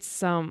know,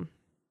 it's, I'm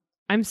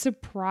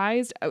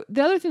surprised.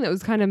 The other thing that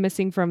was kind of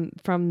missing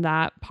from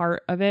that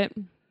part of it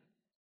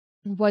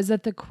was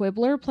that the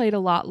Quibbler played a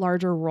lot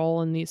larger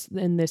role in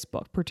this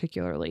book,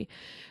 particularly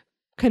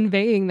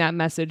conveying that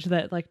message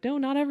that, like, no,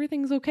 not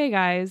everything's okay,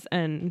 guys.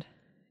 And,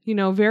 you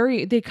know,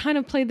 they kind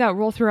of played that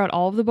role throughout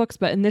all of the books,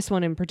 but in this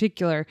one in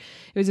particular,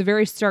 it was a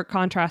very stark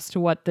contrast to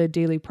what the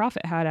Daily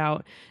Prophet had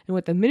out and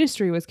what the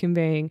Ministry was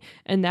conveying.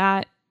 And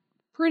that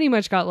pretty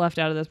much got left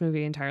out of this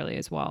movie entirely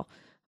as well.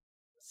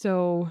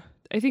 So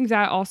I think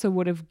that also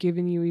would have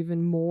given you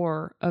even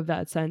more of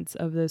that sense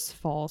of this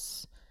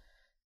false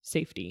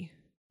safety.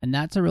 And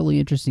that's a really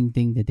interesting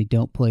thing that they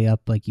don't play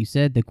up, like you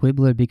said, the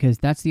Quibbler, because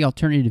that's the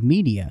alternative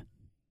media.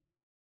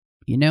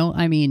 You know,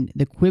 I mean,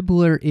 the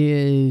Quibbler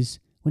is,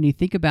 when you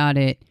think about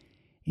it,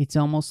 it's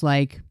almost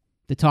like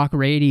the talk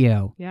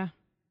radio. Yeah.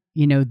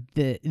 You know,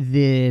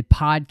 the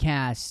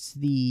podcasts,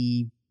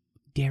 the,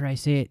 dare I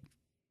say it,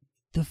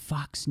 the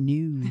Fox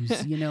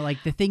News, you know,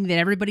 like the thing that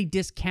everybody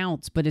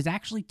discounts, but is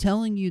actually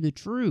telling you the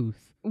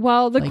truth.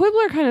 Well, the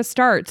Quibbler kind of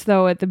starts,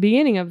 though, at the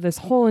beginning of this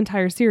whole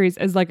entire series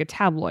as like a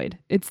tabloid.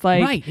 It's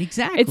like, right,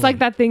 exactly. It's like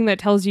that thing that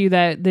tells you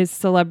that this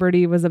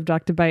celebrity was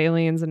abducted by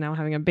aliens and now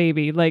having a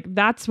baby. Like,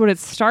 that's what it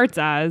starts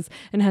as,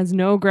 and has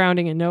no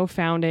grounding and no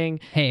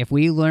founding. Hey, if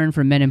we learn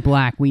from Men in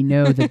Black, we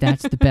know that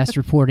that's the best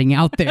reporting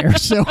out there.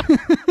 So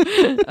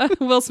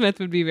Will Smith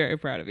would be very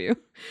proud of you.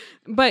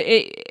 But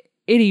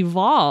it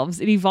evolves.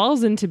 It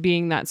evolves into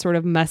being that sort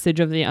of message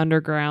of the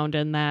underground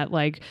and that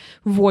like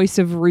voice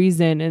of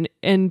reason.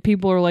 And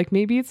people are like,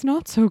 maybe it's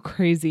not so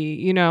crazy.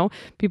 You know,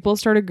 people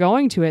started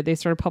going to it. They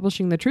started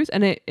publishing the truth.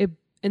 And it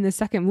in the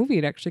second movie,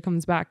 it actually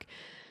comes back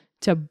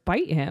to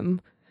bite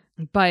him.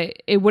 But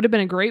it would have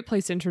been a great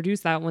place to introduce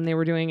that when they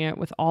were doing it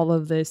with all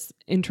of this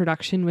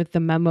introduction with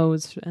the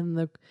memos and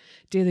the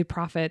daily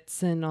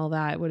prophets and all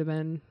that. It would have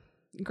been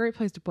a great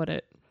place to put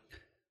it.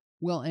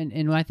 Well,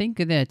 and I think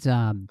that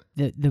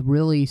the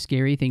really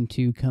scary thing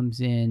too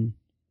comes in,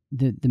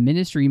 the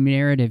ministry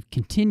narrative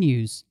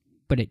continues,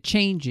 but it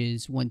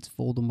changes once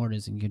Voldemort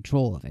is in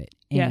control of it.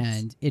 Yes.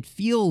 And it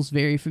feels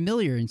very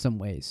familiar in some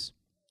ways.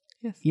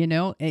 Yes. You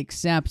know,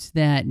 except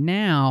that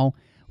now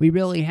we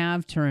really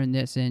have turned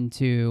this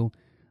into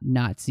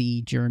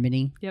Nazi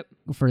Germany. Yep.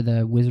 For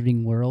the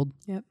wizarding world.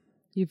 Yep.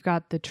 You've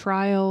got the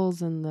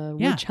trials and the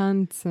witch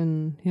hunts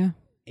and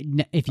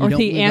If you or don't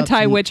the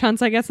anti-witch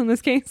hunts, I guess, in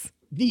this case.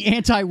 The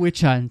anti-witch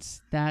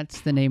hunts.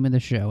 That's the name of the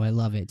show. I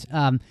love it.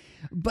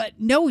 But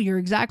no, you're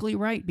exactly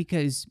right,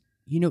 because,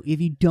 you know, if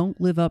you don't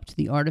live up to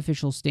the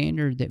artificial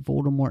standard that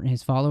Voldemort and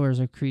his followers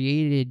have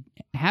created,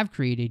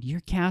 you're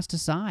cast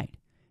aside.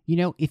 You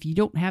know, if you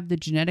don't have the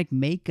genetic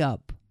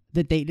makeup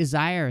that they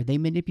desire, they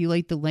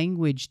manipulate the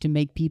language to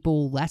make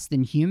people less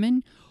than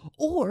human,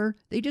 or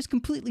they just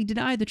completely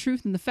deny the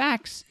truth and the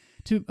facts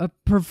to a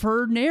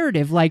preferred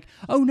narrative, like,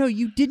 oh no,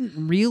 you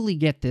didn't really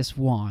get this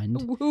wand.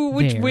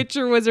 Which witch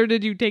or wizard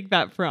did you take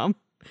that from?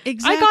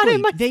 Exactly. I got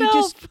it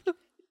myself.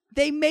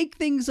 They make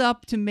things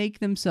up to make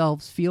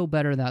themselves feel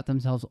better about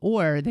themselves,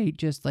 or they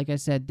just, like I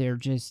said, they're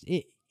just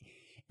it.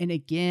 And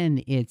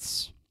again,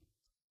 it's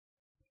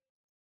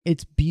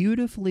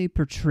beautifully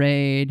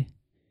portrayed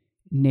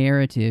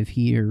narrative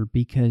here,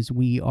 because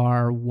we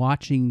are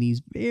watching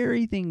these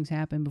very things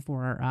happen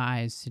before our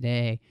eyes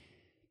today.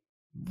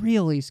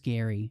 Really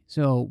scary.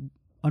 So,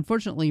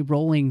 unfortunately,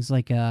 Rowling's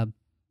like a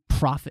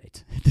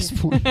prophet at this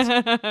point.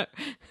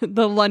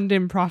 The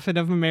London prophet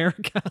of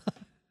America.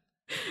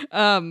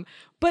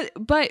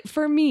 But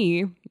for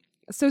me,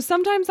 so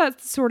sometimes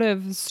that sort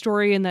of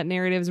story and that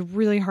narrative is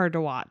really hard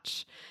to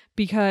watch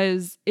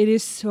because it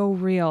is so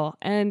real.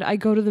 And I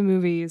go to the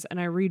movies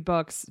and I read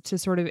books to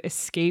sort of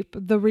escape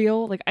the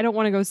real. Like, I don't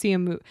want to go see a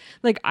movie.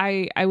 Like,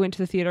 I went to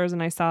the theaters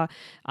and I saw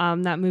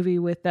that movie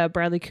with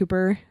Bradley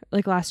Cooper,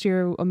 like last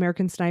year,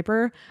 American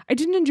Sniper. I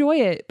didn't enjoy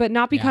it, but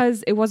not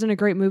because it wasn't a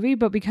great movie,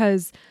 but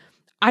because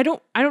I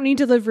don't need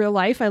to live real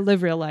life. I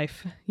live real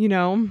life, you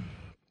know?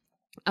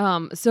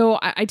 So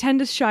I tend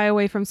to shy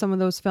away from some of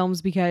those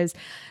films because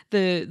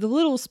the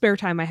little spare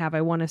time I have,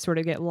 I want to sort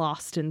of get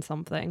lost in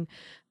something.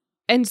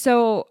 And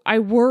so I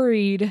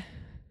worried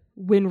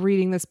when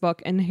reading this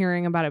book and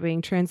hearing about it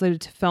being translated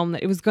to film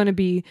that it was going to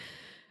be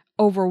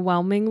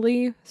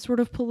overwhelmingly sort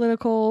of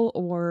political,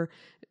 or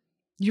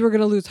you were going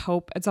to lose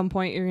hope at some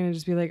point. You're going to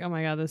just be like, oh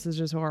my God, this is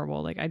just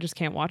horrible. Like, I just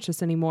can't watch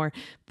this anymore.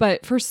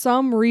 But for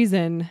some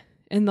reason,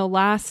 in the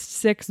last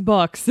 6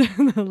 books,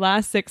 the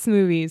last 6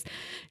 movies,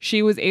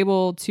 she was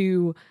able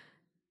to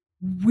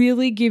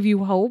really give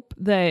you hope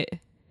that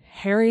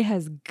Harry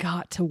has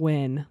got to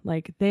win.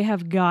 Like, they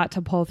have got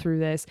to pull through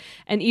this.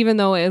 And even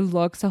though it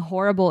looks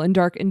horrible and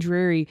dark and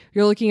dreary,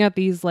 you're looking at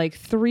these like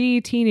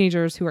 3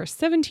 teenagers who are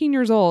 17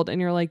 years old, and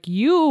you're like,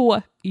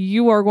 you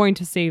are going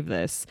to save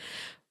this.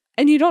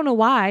 And you don't know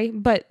why,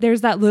 but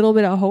there's that little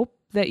bit of hope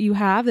that you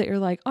have, that you're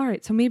like, all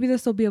right, so maybe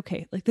this will be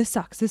okay. Like, this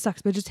sucks,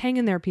 but just hang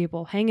in there,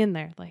 people. Hang in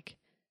there. Like,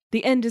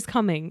 the end is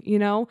coming, you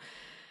know?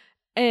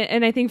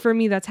 And I think for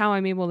me, that's how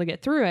I'm able to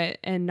get through it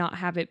and not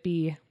have it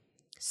be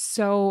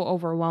so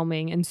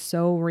overwhelming and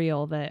so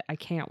real that I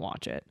can't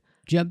watch it.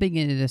 Jumping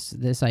into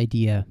this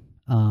idea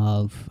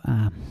of,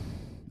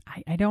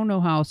 I don't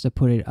know how else to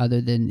put it other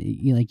than,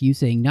 you know, like you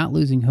saying, not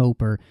losing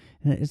hope, or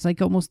it's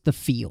like almost the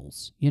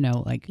feels, you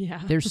know, like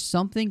there's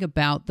something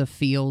about the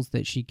feels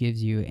that she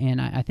gives you. And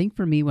I think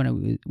for me,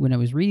 when I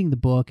was reading the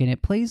book, and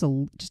it plays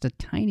just a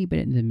tiny bit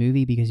in the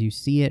movie because you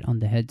see it on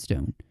the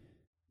headstone,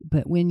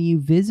 but when you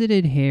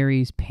visited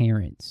Harry's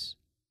parents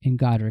in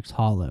Godric's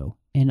Hollow,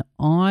 and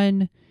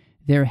on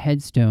their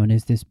headstone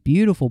is this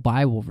beautiful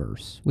Bible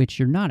verse, which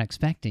you're not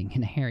expecting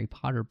in a Harry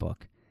Potter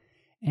book.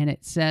 and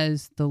it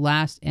says the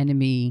last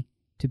enemy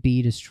to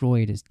be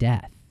destroyed is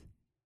death.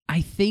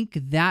 I think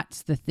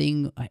that's the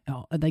thing,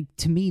 like,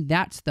 to me,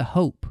 that's the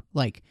hope.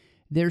 Like,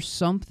 there's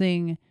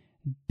something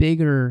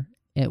bigger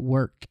at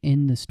work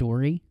in the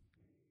story,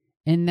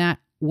 and that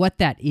what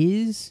that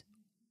is,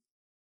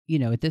 you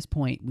know, at this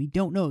point, we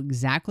don't know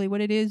exactly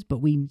what it is, but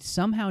we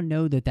somehow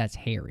know that that's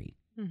Harry.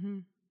 Mm-hmm.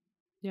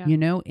 Yeah. You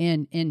know,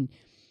 and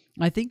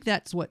I think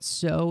that's what's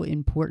so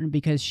important,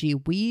 because she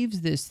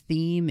weaves this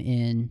theme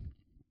in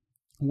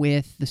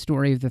with the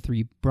story of the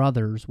three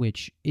brothers,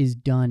 which is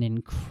done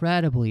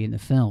incredibly in the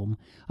film.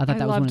 I thought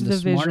that was one of the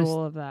smartest,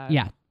 visual of that.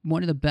 Yeah,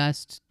 one of the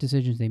best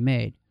decisions they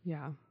made.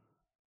 Yeah.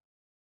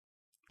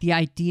 The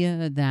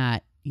idea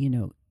that, you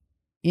know,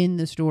 in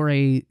the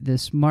story, the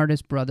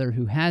smartest brother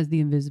who has the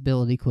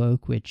invisibility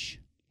cloak, which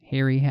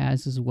Harry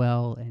has as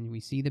well, and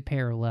we see the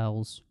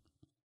parallels,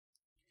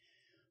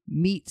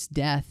 meets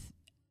death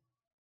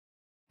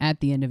at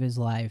the end of his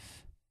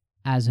life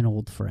as an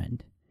old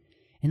friend.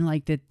 And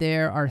like that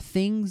there are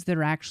things that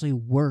are actually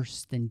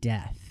worse than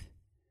death.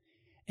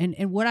 And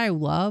what I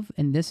love,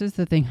 and this is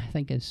the thing I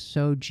think is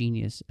so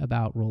genius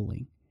about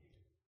Rowling,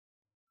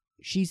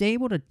 she's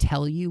able to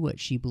tell you what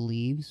she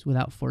believes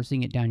without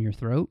forcing it down your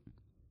throat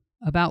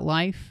about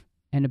life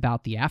and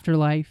about the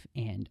afterlife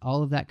and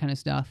all of that kind of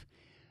stuff.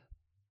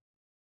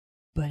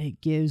 But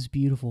it gives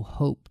beautiful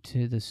hope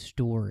to the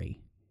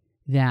story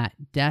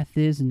that death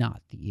is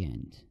not the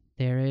end.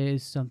 There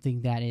is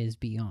something that is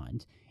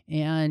beyond.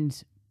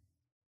 And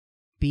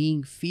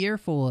being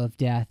fearful of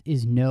death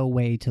is no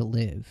way to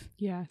live.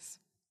 Yes.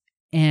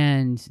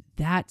 And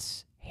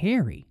that's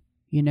Harry,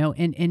 you know,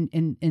 and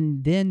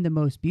then the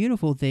most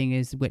beautiful thing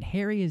is what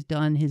Harry has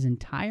done his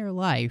entire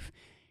life,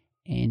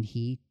 and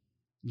he,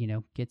 you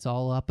know, gets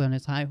all up on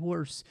his high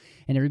horse,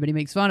 and everybody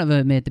makes fun of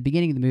him at the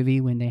beginning of the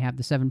movie when they have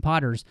the 7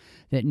 Potters,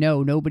 that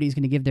nobody's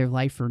going to give their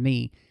life for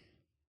me.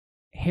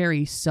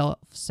 Harry's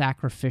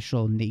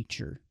self-sacrificial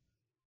nature,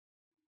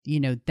 you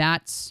know,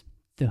 that's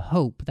the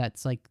hope.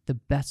 That's like the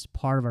best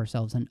part of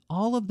ourselves. And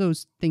all of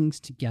those things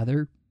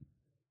together,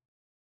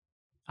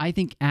 I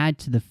think, add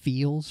to the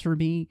feels for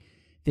me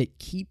that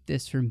keep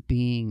this from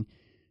being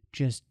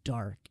just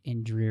dark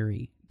and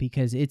dreary,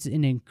 because it's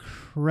an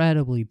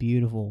incredibly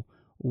beautiful,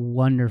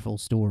 wonderful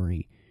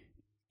story.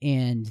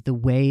 And the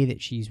way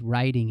that she's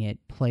writing it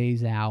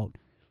plays out,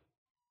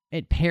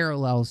 it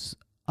parallels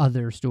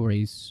other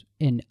stories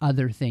and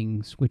other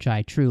things, which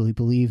I truly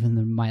believe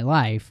in my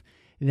life,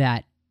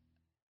 that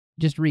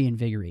just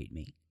reinvigorate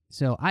me.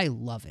 So I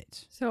love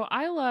it. So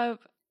I love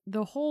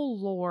the whole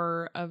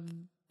lore of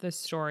the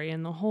story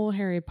and the whole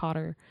Harry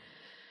Potter,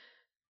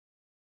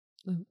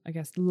 I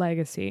guess,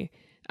 legacy.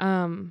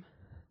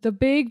 The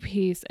big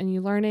piece, and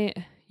you learn it,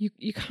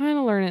 you kind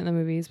of learn it in the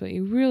movies, but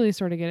you really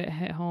sort of get it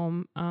hit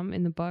home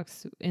in the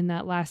books, in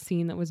that last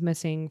scene that was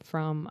missing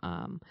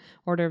from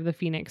Order of the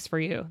Phoenix for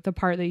you. The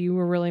part that you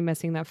were really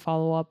missing, that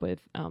follow up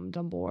with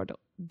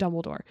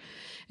Dumbledore,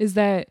 is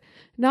that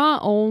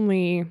not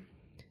only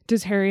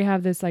does Harry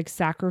have this like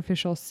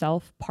sacrificial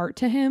self part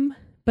to him,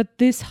 but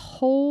this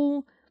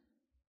whole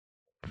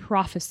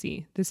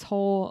prophecy, this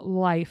whole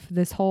life,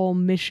 this whole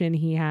mission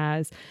he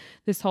has,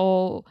 this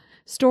whole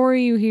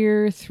story you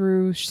hear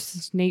through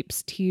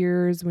Snape's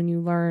tears when you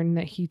learn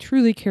that he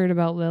truly cared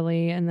about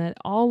Lily, and that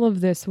all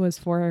of this was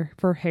for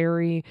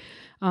Harry,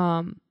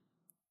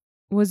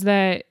 was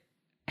that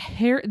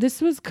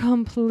this was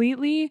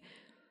completely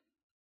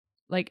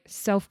like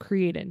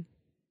self-created.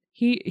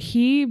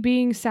 He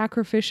being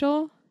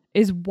sacrificial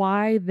is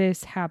why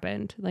this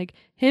happened. Like,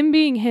 him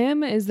being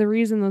him is the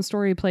reason the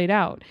story played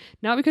out.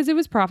 Not because it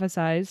was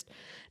prophesized,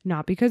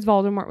 not because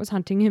Voldemort was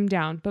hunting him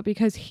down, but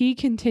because he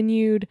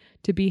continued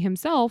to be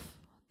himself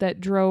that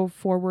drove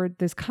forward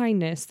this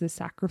kindness, this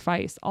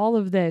sacrifice, all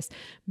of this,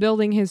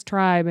 building his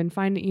tribe and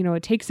finding, you know,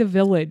 it takes a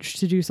village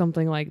to do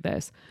something like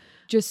this.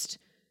 Just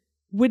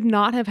would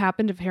not have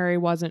happened if Harry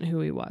wasn't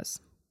who he was.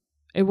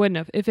 It wouldn't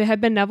have. If it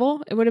had been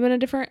Neville, it would have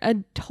been a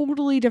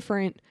totally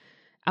different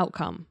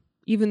outcome.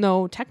 Even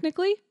though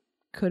technically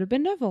could have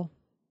been Neville.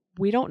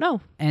 We don't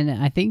know. And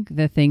I think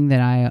the thing that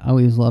I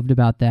always loved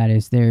about that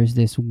is there's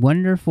this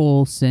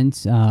wonderful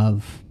sense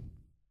of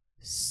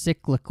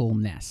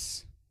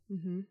cyclicalness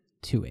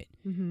to it.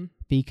 Mm-hmm.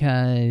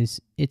 Because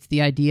it's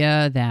the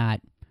idea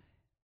that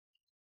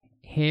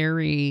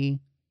Harry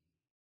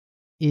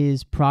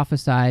is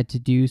prophesied to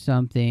do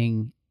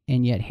something,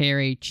 and yet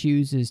Harry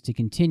chooses to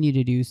continue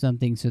to do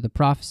something, so the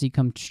prophecy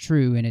comes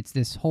true, and it's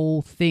this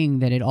whole thing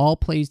that it all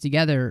plays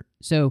together.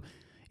 So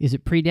is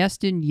it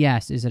predestined?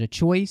 Yes. Is it a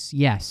choice?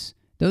 Yes.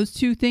 Those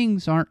two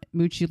things aren't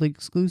mutually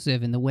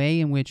exclusive, and the way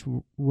in which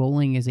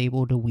Rowling is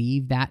able to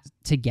weave that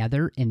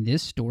together in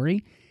this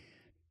story,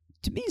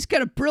 to me, is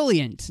kind of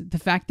brilliant. The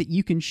fact that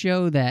you can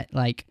show that,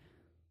 like,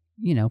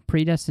 you know,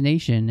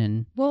 predestination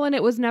and... Well, and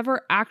it was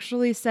never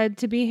actually said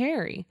to be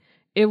Harry.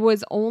 It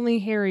was only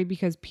Harry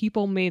because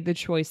people made the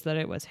choice that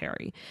it was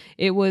Harry.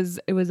 It was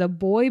a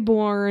boy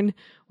born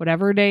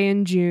whatever day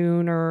in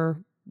June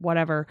or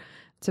whatever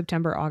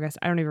September, August.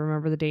 I don't even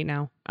remember the date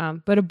now.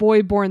 But a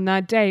boy born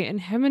that day, and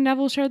him and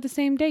Neville shared the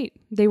same date.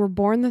 They were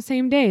born the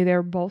same day. They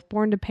were both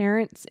born to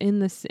parents in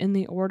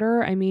the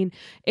order. I mean,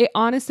 it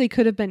honestly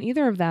could have been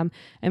either of them.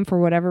 And for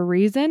whatever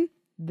reason,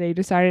 they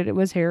decided it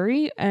was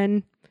Harry.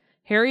 And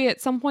Harry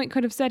at some point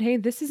could have said, hey,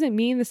 this isn't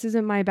me. This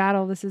isn't my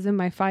battle. This isn't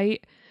my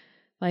fight.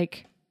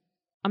 Like,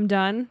 I'm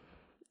done.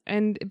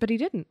 But he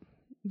didn't,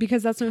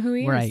 because that's not who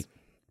he is.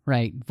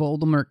 Right.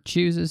 Voldemort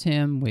chooses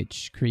him,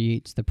 which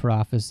creates the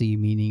prophecy,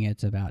 meaning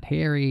it's about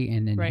Harry,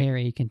 and then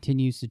Harry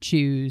continues to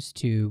choose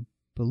to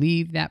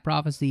believe that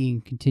prophecy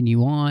and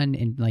continue on,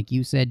 and like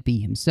you said, be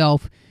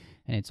himself.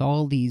 And it's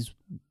all these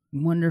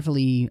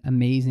wonderfully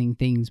amazing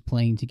things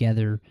playing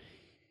together,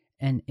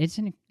 and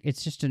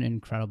it's just an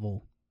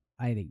incredible,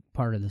 I think,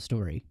 part of the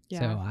story. Yeah.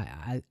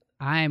 So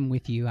I'm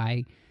with you.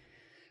 I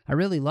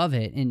really love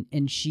it,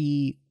 and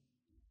she,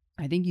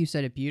 I think you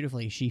said it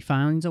beautifully. She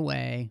finds a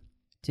way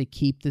to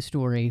keep the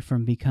story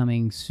from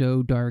becoming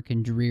so dark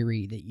and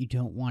dreary that you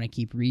don't want to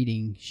keep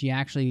reading. She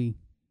actually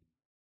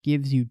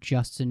gives you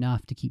just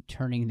enough to keep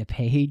turning the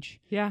page.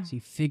 Yeah. So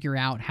you figure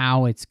out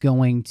how it's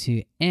going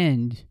to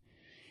end.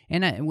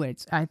 And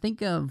I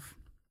think of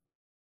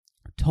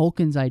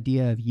Tolkien's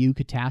idea of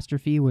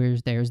eucatastrophe, where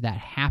there's that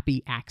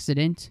happy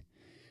accident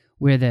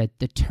where the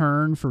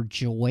turn for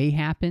joy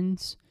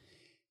happens.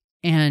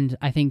 And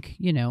I think,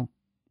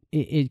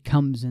 it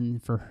comes in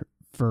for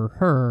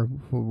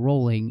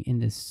Rowling in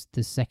the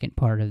second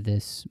part of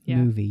this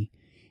movie.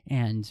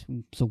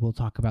 And so we'll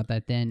talk about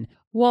that then.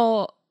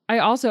 Well,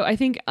 I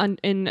think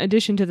in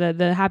addition to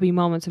the happy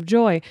moments of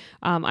joy,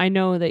 I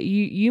know that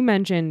you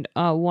mentioned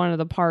one of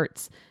the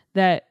parts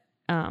that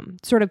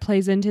sort of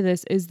plays into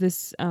this is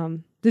this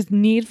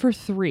need for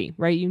three,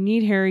 right? You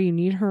need Harry, you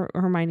need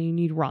Hermione, you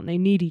need Ron. They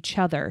need each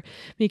other,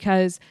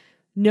 because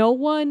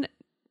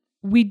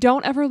we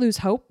don't ever lose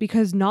hope,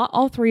 because not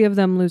all three of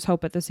them lose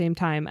hope at the same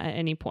time at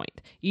any point.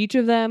 Each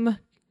of them,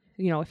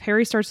 if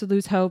Harry starts to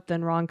lose hope,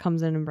 then Ron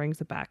comes in and brings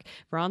it back.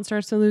 If Ron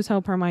starts to lose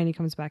hope, Hermione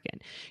comes back in.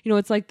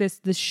 It's like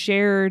this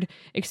shared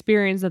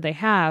experience that they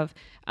have.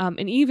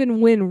 And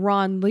even when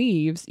Ron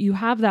leaves, you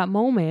have that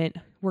moment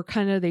where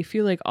kind of they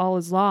feel like all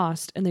is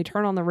lost, and they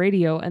turn on the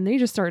radio and they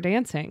just start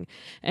dancing.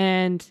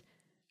 And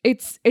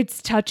it's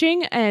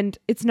touching, and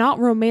it's not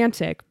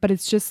romantic, but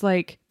it's just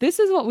like, this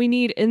is what we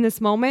need in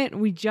this moment.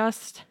 We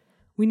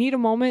need a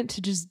moment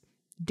to just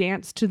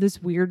dance to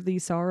this weirdly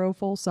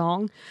sorrowful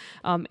song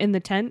in the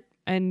tent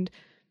and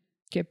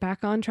get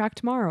back on track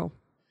tomorrow.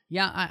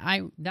 Yeah,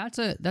 I that's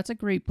a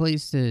great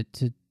place to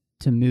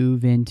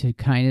move into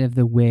kind of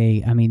the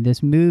way, I mean,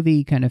 this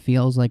movie kind of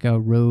feels like a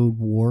road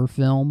war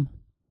film.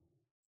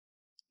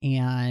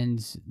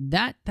 And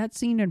that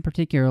scene in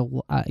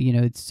particular,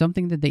 it's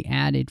something that they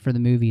added for the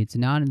movie. It's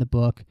not in the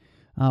book.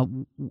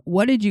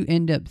 What did you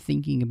end up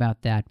thinking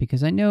about that?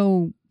 Because I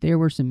know there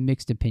were some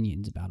mixed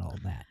opinions about all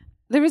that.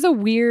 There was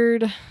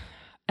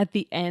at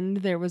the end,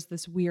 there was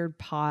this weird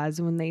pause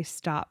when they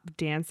stopped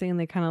dancing and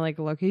they kind of like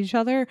look at each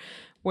other,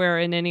 where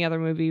in any other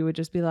movie you would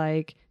just be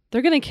like,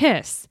 they're going to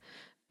kiss.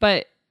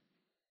 But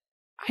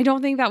I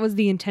don't think that was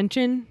the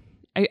intention.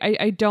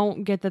 I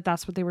don't get that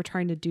that's what they were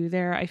trying to do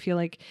there. I feel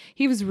like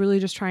he was really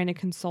just trying to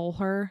console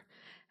her,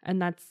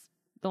 and that's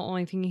the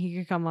only thing he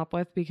could come up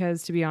with,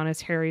 because, to be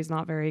honest, Harry's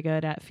not very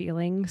good at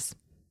feelings.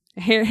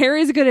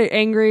 Harry's good at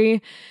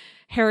angry.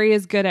 Harry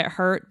is good at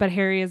hurt, but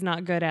Harry is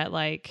not good at,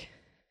 like,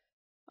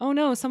 oh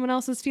no, someone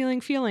else is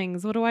feeling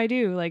feelings. What do I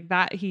do? Like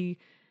that, he's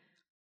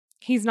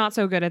not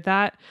so good at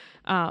that.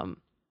 And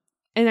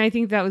I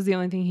think that was the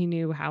only thing he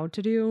knew how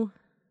to do,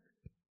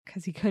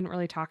 because he couldn't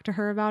really talk to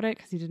her about it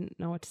because he didn't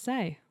know what to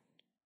say.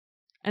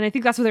 And I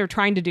think that's what they were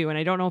trying to do, and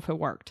I don't know if it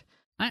worked.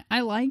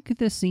 I like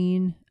the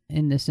scene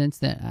in the sense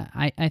that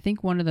I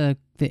think one of the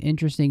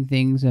interesting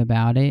things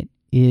about it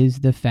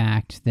is the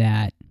fact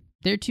that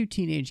they're two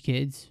teenage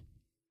kids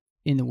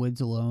in the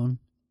woods alone,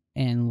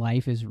 and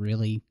life is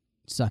really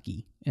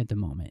sucky at the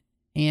moment.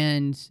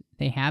 And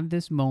they have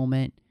this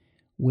moment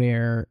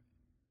where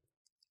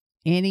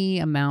any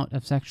amount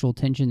of sexual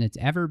tension that's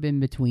ever been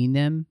between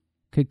them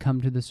could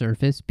come to the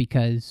surface,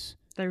 because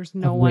there's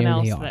no one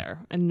else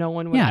there, and no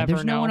one would ever know. Yeah,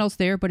 there's no one else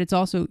there, but it's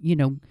also,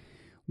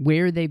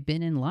 where they've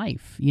been in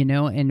life,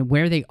 and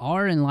where they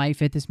are in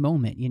life at this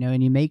moment,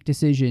 and you make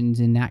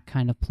decisions in that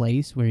kind of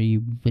place where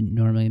you wouldn't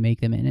normally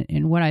make them.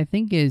 And what I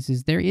think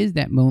is there is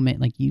that moment,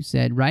 like you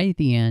said, right at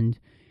the end,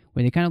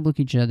 where they kind of look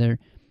at each other,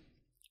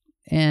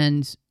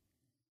 and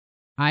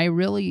I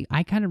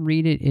kind of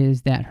read it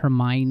is that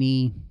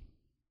Hermione,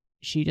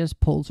 she just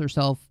pulls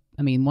herself.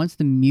 I mean, once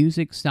the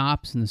music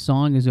stops and the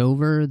song is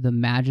over, the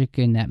magic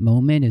in that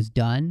moment is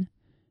done,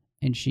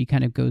 and she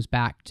kind of goes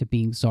back to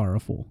being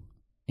sorrowful,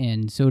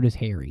 and so does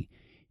Harry.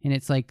 And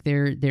it's like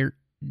there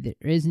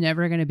is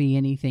never going to be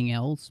anything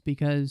else,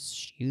 because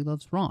she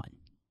loves Ron,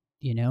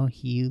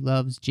 he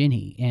loves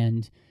Ginny,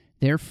 and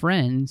they're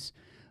friends,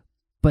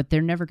 but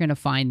they're never going to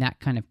find that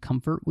kind of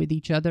comfort with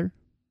each other,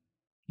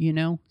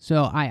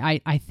 So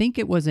I think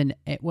it was an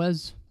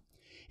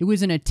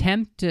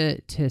attempt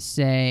to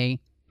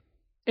say,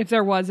 If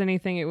there was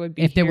anything, it would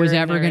be. If there was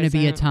ever going to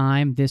be a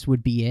time, this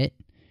would be it.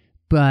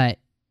 But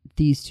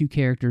these two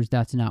characters,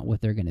 that's not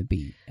what they're going to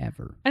be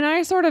ever. And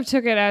I sort of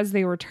took it as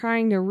they were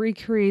trying to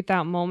recreate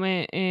that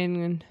moment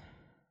in,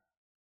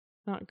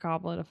 not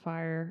Goblet of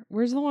Fire.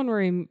 Where's the one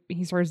where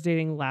he starts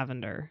dating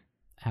Lavender?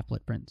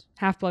 Half-Blood Prince.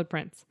 Half-Blood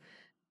Prince.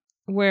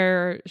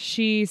 Where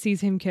she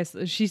sees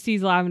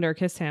Lavender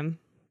kiss him.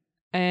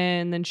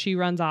 And then she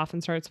runs off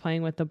and starts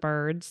playing with the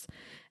birds.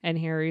 And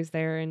Harry's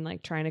there and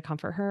like trying to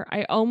comfort her.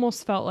 I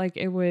almost felt like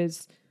it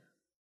was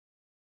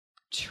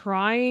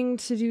trying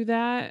to do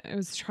that. It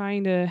was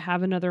trying to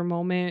have another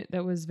moment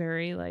that was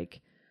very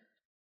like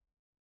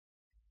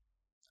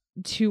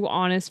two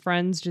honest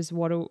friends. Just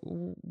what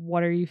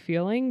are you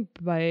feeling?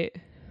 But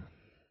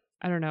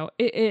I don't know.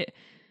 It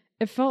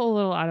felt a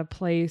little out of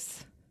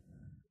place.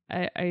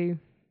 It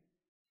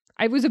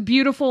was a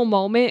beautiful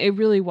moment. It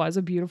really was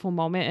a beautiful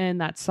moment, and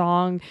that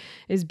song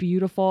is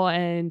beautiful.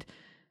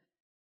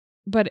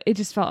 But it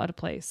just felt out of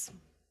place.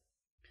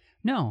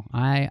 No,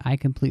 I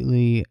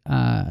completely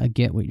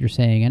get what you're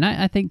saying, and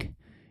I think,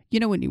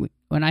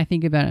 when I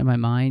think about it in my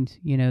mind,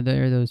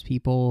 there are those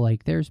people,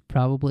 like there's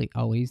probably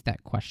always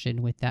that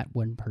question with that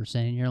one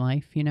person in your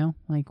life,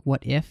 like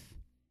what if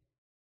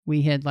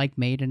we had like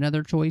made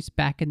another choice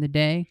back in the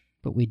day,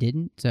 but we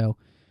didn't. So,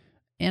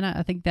 and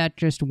I think that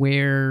just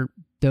where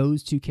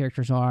those two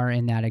characters are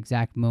in that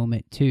exact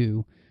moment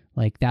too,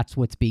 like that's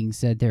what's being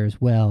said there as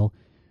well.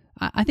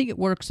 I think it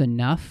works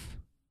enough.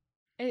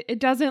 It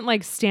doesn't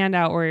like stand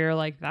out where you're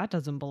like, that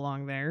doesn't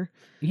belong there.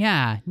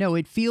 Yeah, no,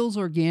 it feels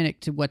organic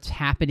to what's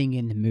happening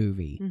in the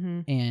movie.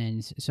 Mm-hmm.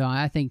 And so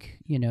I think,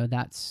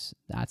 that's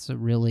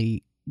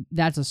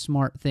a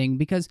smart thing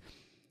because,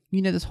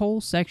 this whole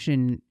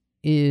section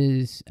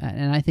is,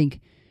 and I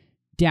think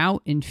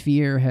doubt and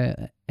fear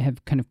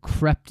have kind of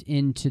crept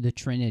into the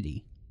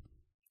Trinity.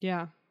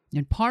 Yeah.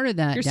 And part of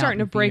that, you're starting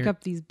to break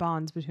up these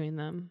bonds between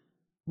them.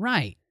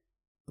 Right.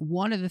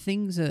 One of the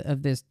things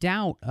of this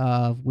doubt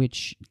of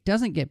which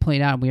doesn't get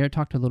played out, we already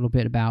talked a little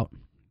bit about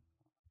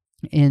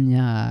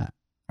in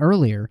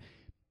earlier,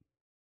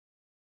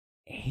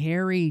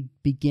 Harry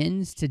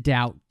begins to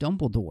doubt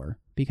Dumbledore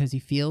because he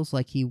feels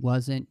like he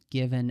wasn't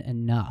given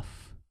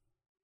enough.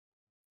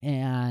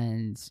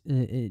 And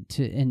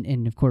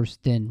of course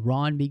then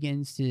Ron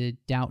begins to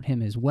doubt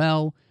him as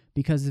well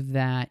because of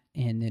that.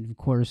 And then of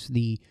course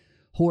the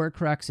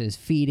Horcrux is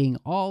feeding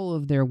all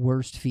of their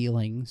worst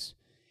feelings.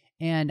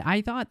 And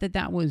I thought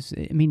that was,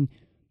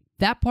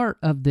 that part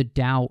of the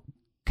doubt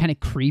kind of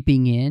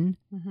creeping in,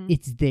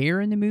 it's there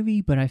in the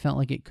movie, but I felt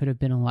like it could have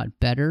been a lot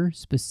better,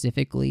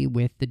 specifically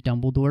with the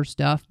Dumbledore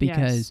stuff,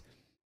 because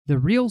the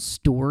real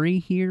story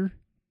here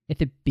at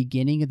the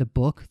beginning of the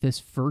book, this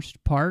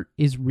first part,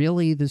 is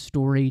really the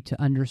story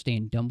to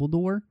understand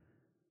Dumbledore.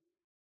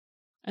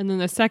 And then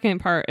the second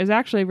part is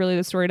actually really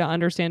the story to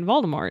understand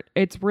Voldemort.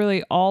 It's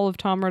really all of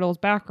Tom Riddle's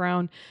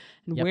background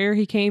and where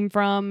he came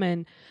from,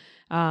 and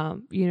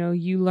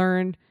you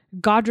learn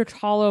Godric's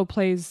Hollow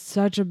plays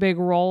such a big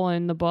role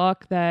in the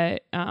book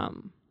that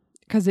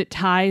because it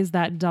ties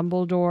that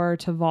Dumbledore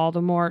to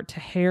Voldemort to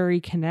Harry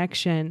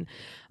connection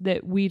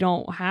that we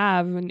don't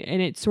have, and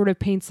it sort of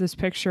paints this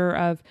picture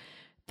of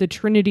the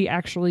Trinity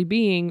actually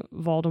being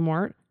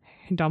Voldemort,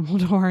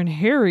 Dumbledore, and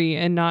Harry,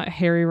 and not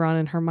Harry, Ron,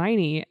 and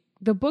Hermione.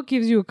 The book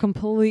gives you a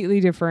completely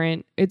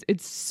different.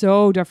 It's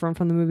so different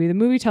from the movie. The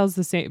movie tells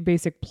the same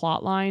basic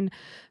plot line,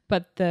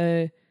 but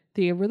the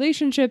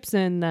relationships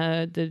and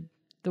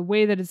the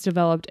way that it's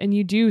developed, and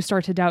you do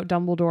start to doubt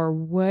Dumbledore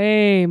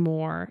way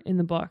more in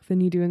the book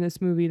than you do in this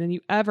movie, than you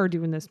ever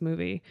do in this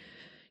movie.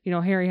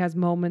 Harry has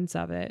moments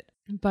of it.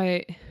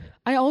 But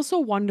I also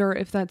wonder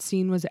if that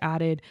scene was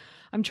added.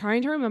 I'm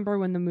trying to remember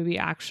when the movie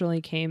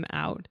actually came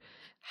out,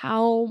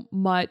 how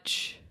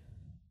much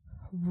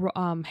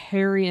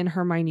Harry and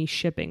Hermione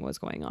shipping was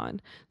going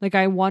on. Like,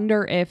 I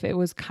wonder if it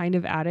was kind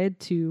of added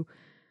to,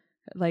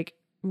 like,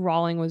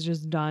 Rowling was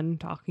just done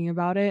talking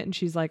about it, and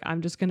she's like,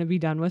 I'm just going to be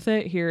done with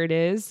it. Here it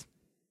is.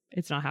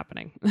 It's not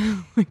happening.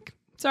 Like,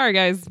 sorry,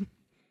 guys.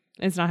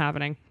 It's not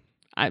happening.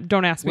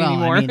 Don't ask me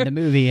anymore. The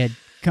movie had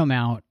come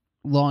out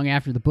long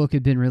after the book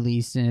had been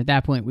released, and at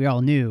that point, we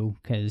all knew,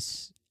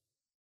 because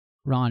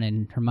Ron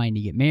and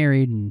Hermione get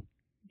married, and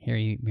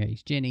Harry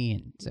marries Ginny,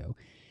 and so,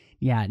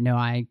 yeah, no,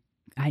 I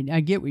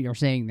get what you're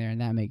saying there,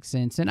 and that makes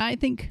sense. And I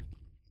think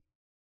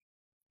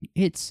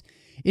it's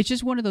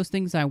just one of those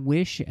things I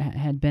wish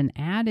had been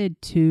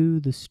added to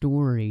the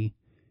story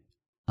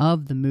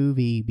of the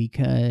movie,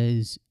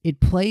 because it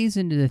plays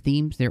into the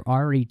themes they're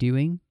already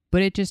doing,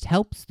 but it just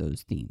helps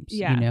those themes,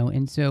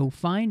 And so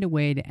find a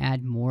way to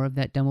add more of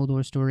that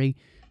Dumbledore story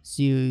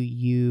so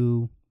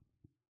you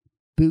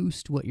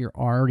boost what you're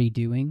already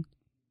doing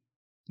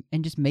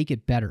and just make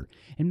it better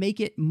and make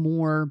it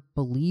more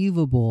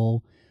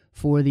believable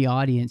for the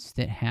audience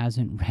that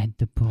hasn't read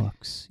the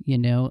books,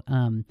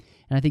 and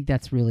I think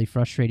that's really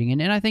frustrating.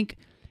 And I think,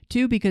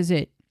 too, because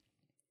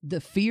the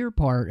fear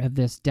part of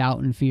this doubt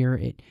and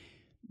fear,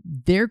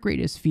 their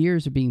greatest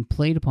fears are being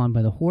played upon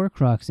by the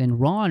Horcrux, and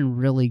Ron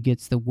really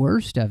gets the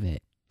worst of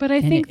it But I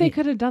think they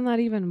could have done that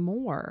even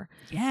more.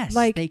 Yes,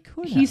 like, they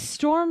could have. He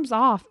storms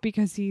off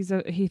because he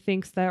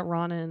thinks that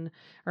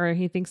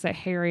he thinks that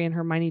Harry and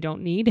Hermione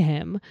don't need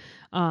him,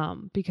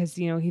 because,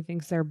 you know, he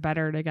thinks they're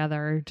better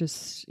together,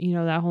 just, you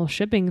know, that whole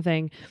shipping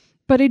thing.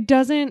 But it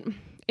doesn't,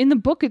 in the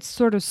book, it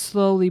sort of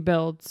slowly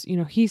builds. You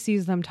know, he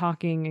sees them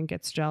talking and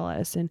gets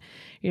jealous. And,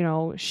 you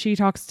know, she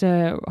talks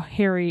to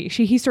Harry.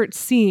 He starts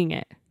seeing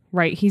it.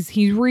 Right. He's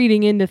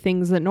reading into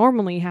things that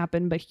normally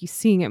happen, but he's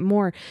seeing it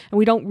more. And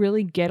we don't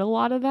really get a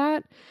lot of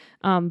that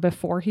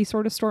before he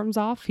sort of storms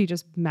off. He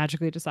just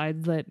magically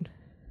decides that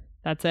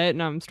that's it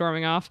and I'm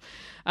storming off.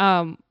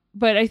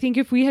 But I think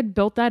if we had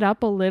built that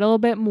up a little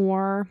bit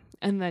more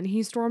and then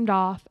he stormed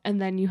off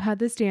and then you had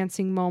this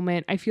dancing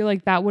moment, I feel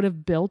like that would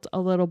have built a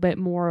little bit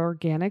more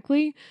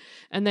organically.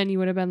 And then you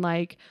would have been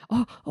like,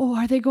 oh,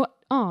 are they going?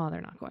 Oh,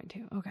 they're not going to.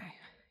 Okay.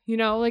 You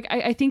know, like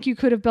I think you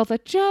could have built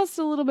that just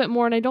a little bit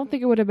more, and I don't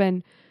think it would have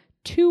been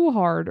too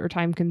hard or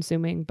time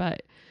consuming,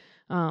 but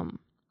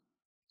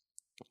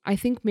I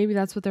think maybe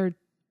that's what they're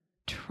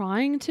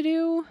trying to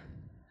do.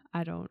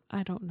 I don't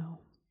know,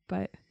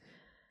 but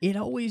it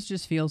always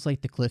just feels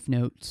like the Cliff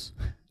Notes.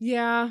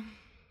 Yeah.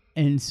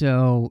 And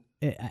so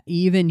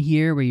even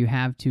here where you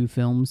have two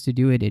films to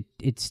do it,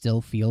 it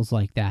still feels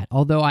like that.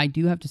 Although I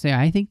do have to say,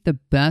 I think the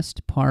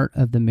best part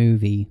of the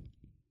movie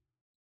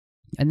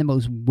and the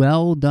most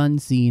well done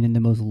scene and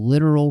the most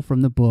literal from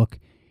the book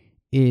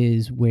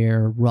is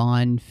where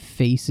Ron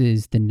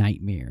faces the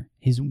nightmare,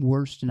 his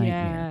worst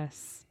nightmare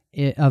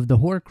of the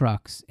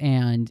Horcrux,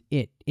 and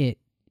it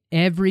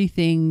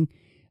everything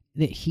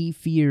that he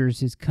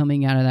fears is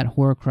coming out of that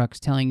Horcrux,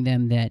 telling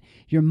them that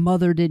your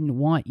mother didn't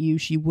want you.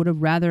 She would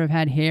have rather have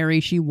had Harry.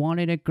 She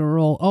wanted a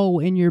girl. Oh,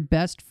 and your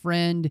best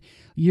friend,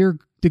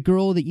 the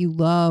girl that you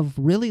love,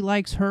 really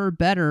likes her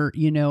better,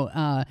 you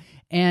know.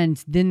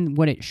 And then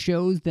what it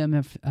shows them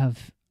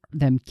of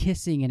them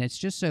kissing, and it's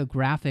just so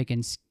graphic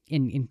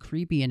and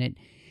creepy, and it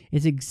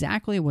is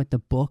exactly what the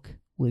book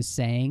was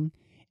saying.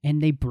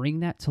 And they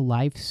bring that to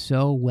life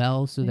so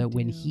well, so that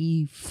when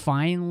he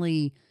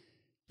finally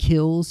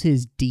kills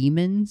his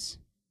demons,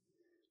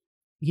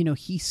 you know,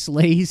 he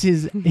slays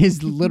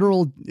his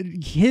literal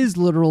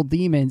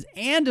demons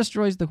and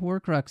destroys the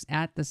Horcrux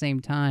at the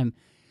same time.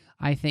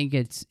 I think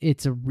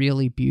it's a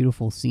really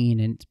beautiful scene,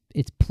 and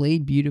it's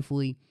played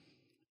beautifully,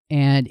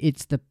 and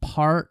it's the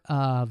part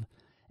of,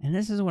 and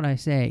this is what I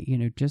say, you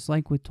know, just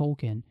like with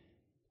Tolkien,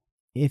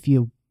 if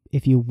you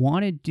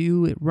want to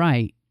do it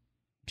right,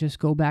 just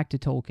go back to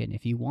Tolkien.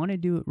 If you want to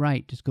do it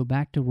right, just go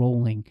back to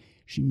Rowling.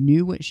 She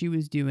knew what she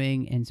was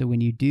doing, and so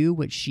when you do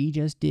what she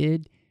just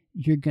did,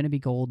 you're going to be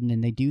golden,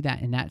 and they do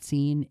that in that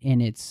scene,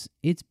 and it's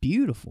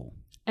beautiful.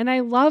 And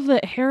I love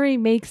that Harry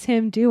makes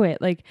him do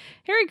it. Like,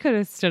 Harry could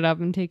have stood up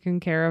and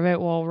taken care of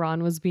it while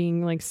Ron was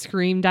being, like,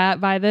 screamed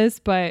at by this,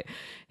 but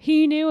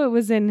he knew it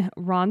was in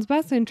Ron's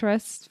best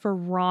interest for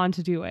Ron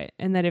to do it,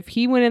 and that if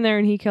he went in there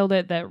and he killed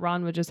it, that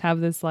Ron would just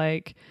have this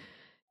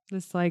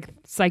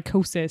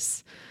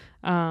psychosis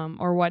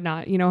or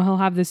whatnot. You know, he'll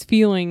have this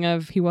feeling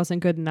of he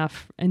wasn't good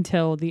enough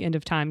until the end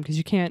of time, because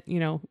you can't, you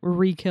know,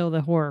 re-kill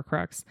the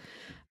Horcrux.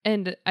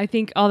 And I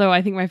think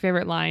my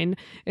favorite line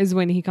is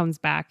when he comes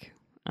back,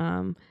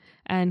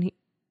 and he,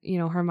 you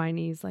know,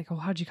 Hermione's like, "Oh,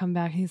 how'd you come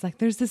back?" And he's like,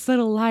 "There's this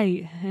little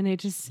light, and it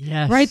just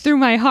right through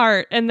my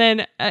heart." And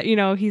then, you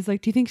know, he's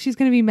like, "Do you think she's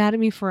gonna be mad at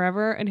me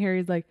forever?" And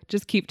Harry's like,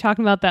 "Just keep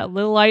talking about that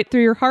little light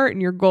through your heart,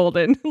 and you're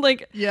golden."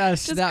 Like,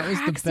 yes, that was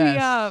the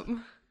best.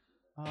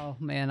 Oh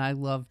man, I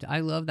love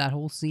that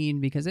whole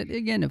scene, because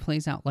it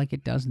plays out like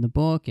it does in the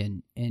book,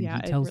 and he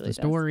tells really the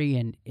story,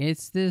 and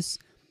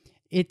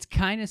it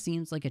kind of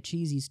seems like a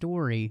cheesy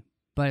story,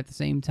 but at the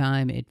same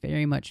time, it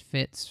very much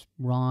fits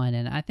Ron.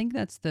 And I think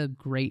that's the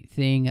great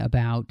thing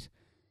about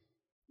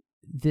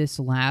this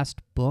last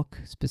book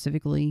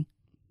specifically,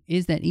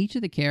 is that each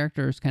of the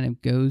characters kind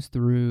of goes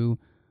through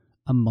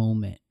a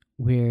moment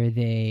where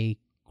they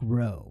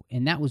grow.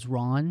 And that was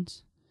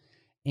Ron's.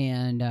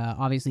 And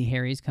obviously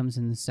Harry's comes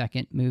in the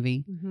second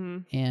movie. Mm-hmm.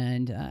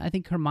 And I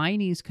think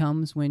Hermione's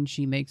comes when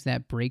she makes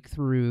that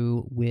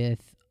breakthrough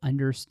with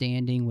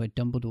understanding what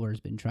Dumbledore's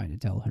been trying to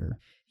tell her.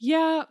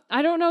 Yeah,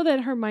 I don't know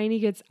that Hermione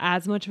gets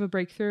as much of a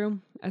breakthrough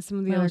as some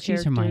of the other characters.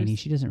 She's Hermione.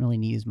 She doesn't really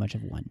need as much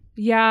of one.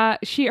 Yeah,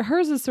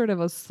 hers is sort of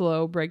a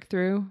slow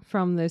breakthrough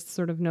from this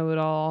sort of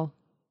know-it-all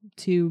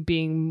to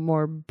being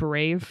more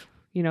brave.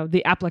 You know,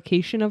 the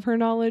application of her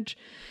knowledge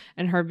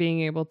and her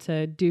being able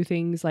to do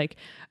things like,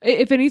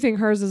 if anything,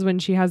 hers is when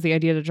she has the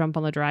idea to jump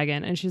on the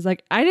dragon. And she's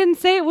like, I didn't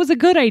say it was a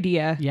good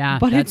idea. Yeah,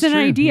 but it's an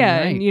true. idea.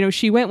 Right. And, you know,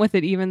 she went with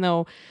it, even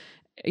though,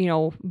 you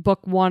know, book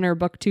 1 or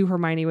book 2,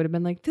 Hermione would have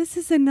been like, this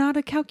is not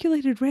a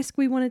calculated risk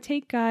we want to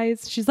take,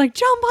 guys. She's like,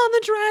 jump on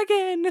the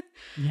dragon.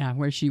 Yeah,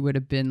 where she would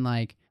have been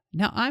like,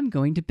 now I'm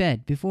going to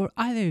bed before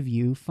either of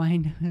you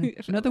find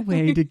another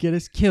way to get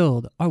us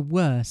killed, or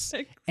worse,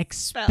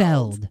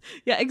 expelled.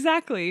 Yeah,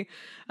 exactly.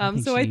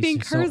 So I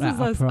think hers is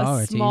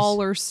a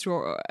smaller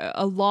story,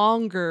 a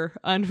longer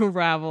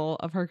unravel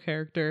of her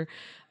character.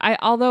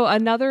 Although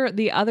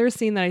the other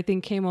scene that I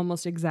think came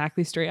almost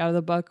exactly straight out of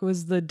the book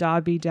was the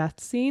Dobby death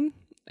scene.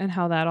 and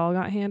how that all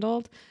got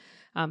handled.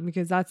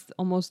 Because that's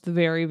almost the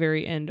very,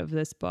 very end of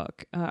this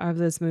book, of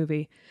this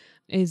movie,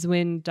 is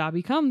when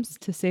Dobby comes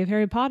to save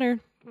Harry Potter,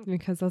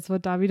 because that's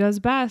what Dobby does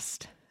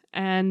best.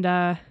 And,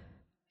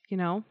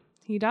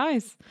 he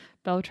dies.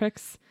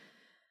 Bellatrix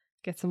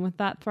gets him with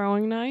that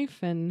throwing knife,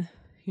 and,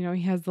 he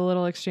has the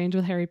little exchange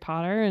with Harry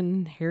Potter,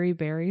 and Harry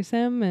buries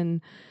him,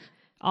 and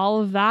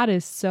all of that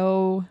is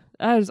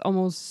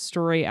almost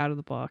straight out of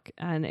the book.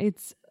 And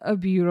it's a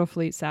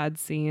beautifully sad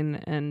scene,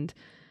 and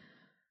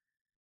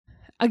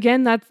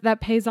again, that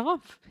pays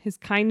off. His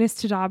kindness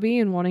to Dobby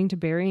and wanting to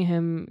bury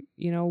him,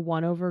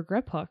 won over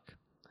Griphook.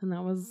 And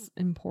that was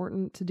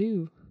important to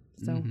do.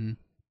 So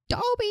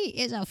Dobby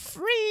is a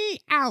free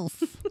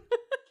elf.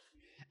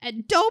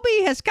 And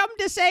Dobby has come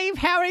to save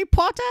Harry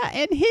Potter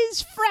and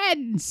his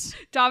friends.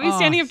 Dobby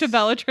standing up to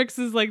Bellatrix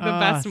is like the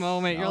best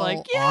moment. You're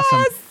like, yes!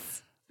 Awesome.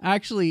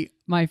 Actually,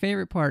 my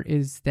favorite part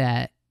is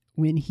that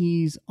when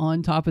he's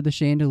on top of the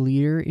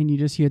chandelier and you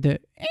just hear the...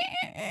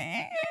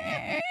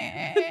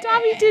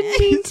 Dobby didn't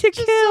mean to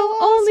kill, so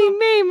only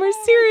maim or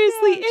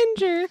seriously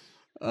injure.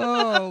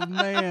 Oh,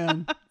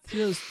 man.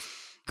 Just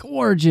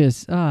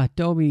gorgeous.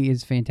 Dobby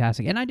is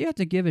fantastic. And I do have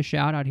to give a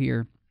shout out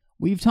here.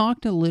 We've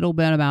talked a little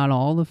bit about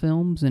all the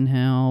films and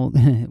how,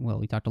 well,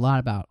 we talked a lot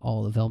about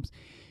all the films,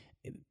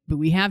 but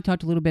we have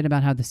talked a little bit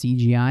about how the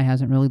CGI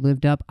hasn't really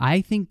lived up.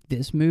 I think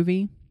this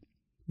movie,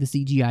 the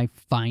CGI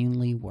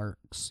finally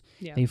works.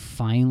 Yeah. They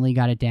finally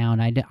got it down.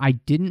 I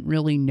didn't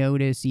really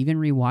notice, even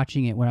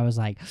rewatching it, where I was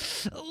like,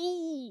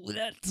 oh,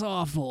 that's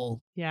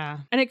awful. Yeah.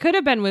 And it could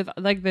have been with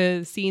like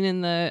the scene in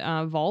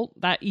the vault.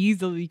 That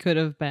easily could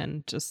have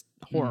been just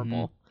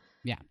horrible.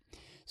 Mm-hmm. Yeah.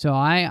 So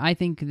I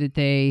think that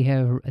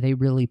they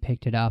really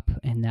picked it up,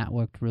 and that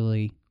worked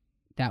really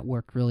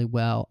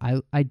well.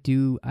 I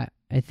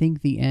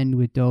think the end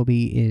with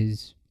Dobby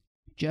is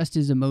just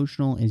as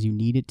emotional as you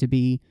need it to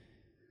be.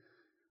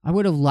 I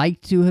would have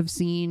liked to have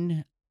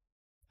seen,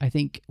 I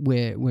think,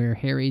 where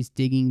Harry's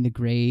digging the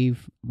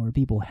grave, more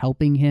people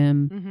helping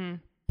him,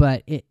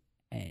 but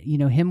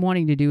him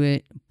wanting to do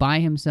it by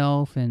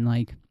himself and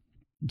like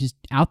just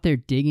out there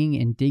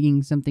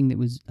digging something that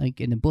was like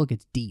in the book,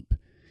 it's deep.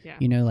 Yeah.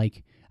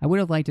 I would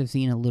have liked to have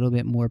seen a little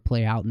bit more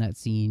play out in that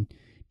scene,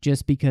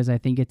 just because I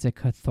think it's a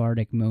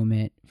cathartic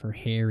moment for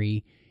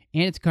Harry,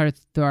 and it's a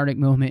cathartic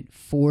moment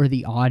for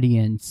the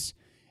audience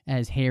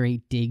as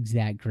Harry digs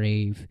that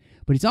grave.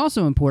 But it's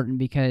also important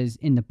because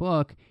in the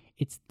book,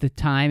 it's the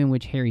time in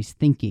which Harry's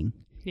thinking.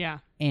 Yeah.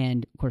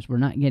 And, of course, we're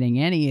not getting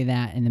any of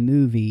that in the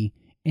movie,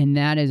 and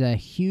that is a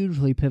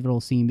hugely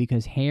pivotal scene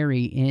because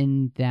Harry,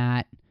 in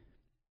that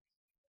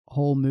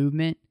whole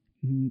movement,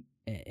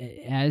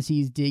 as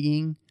he's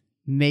digging,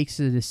 makes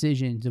the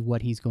decisions of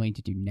what he's going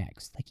to do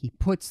next. Like, he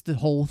puts the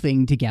whole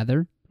thing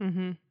together,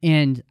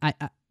 and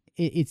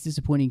it's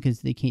disappointing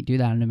because they can't do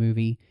that in a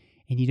movie,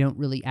 and you don't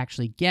really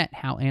actually get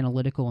how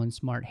analytical and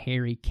smart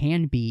Harry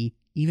can be,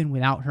 even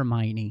without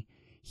Hermione.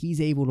 He's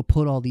able to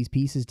put all these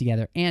pieces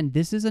together, and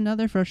this is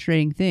another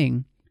frustrating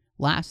thing.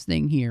 Last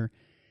thing here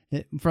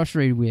that I'm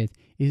frustrated with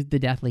is the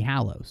Deathly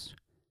Hallows.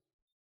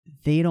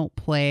 They don't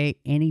play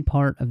any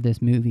part of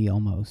this movie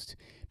almost,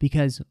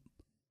 because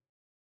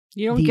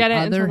you don't get it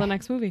until the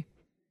next movie.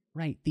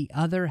 Right. The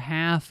other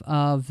half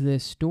of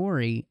this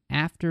story,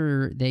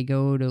 after they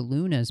go to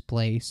Luna's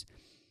place,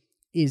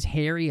 is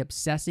Harry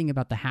obsessing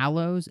about the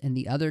Hallows and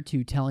the other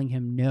two telling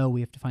him, no, we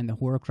have to find the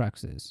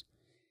Horcruxes.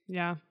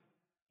 Yeah.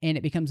 And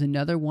it becomes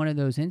another one of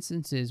those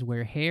instances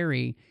where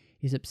Harry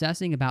is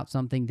obsessing about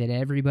something that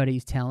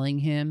everybody's telling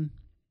him,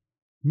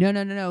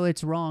 no,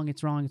 it's wrong.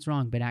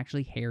 But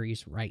actually,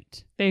 Harry's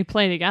right. They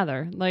play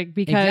together,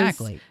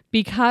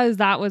 because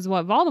that was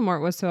what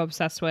Voldemort was so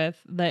obsessed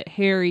with, that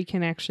Harry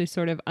can actually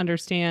sort of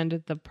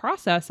understand the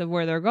process of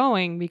where they're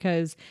going,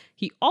 because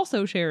he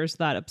also shares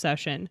that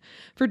obsession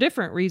for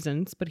different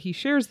reasons, but he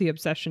shares the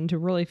obsession to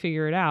really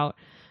figure it out.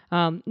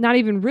 Not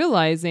even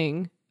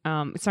realizing,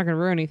 it's not going to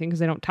ruin anything because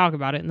they don't talk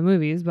about it in the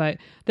movies, but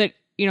that,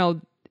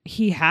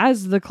 he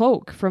has the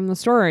cloak from the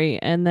story,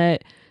 and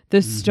that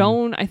the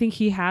stone, I think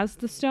he has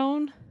the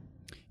stone.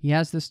 He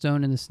has the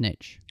stone and the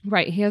snitch.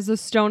 Right. He has the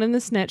stone and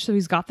the snitch. So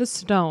he's got the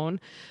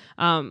stone.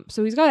 So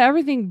he's got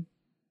everything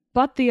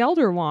but the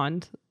Elder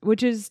Wand,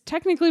 which is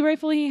technically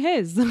rightfully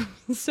his.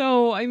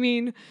 So, I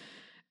mean,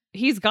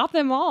 he's got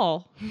them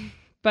all,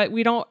 but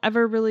we don't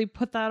ever really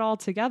put that all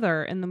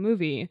together in the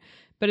movie.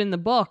 But in the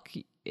book,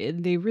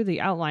 they really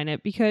outline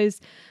it,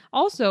 because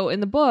also in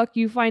the book,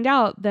 you find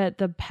out that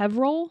the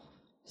Peverell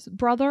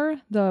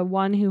brother, the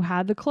one who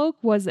had the cloak,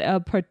 was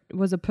a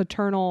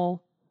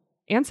paternal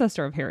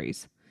ancestor of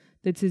Harry's.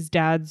 That's his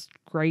dad's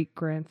great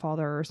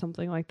grandfather or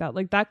something like that.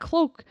 Like, that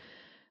cloak,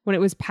 when it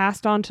was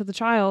passed on to the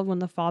child, when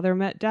the father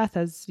met death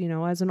as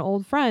an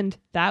old friend,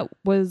 that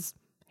was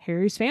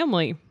Harry's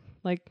family.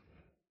 Like,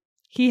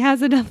 he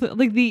has enough,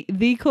 like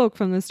the cloak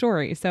from the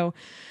story. So,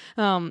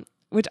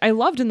 which I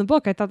loved in the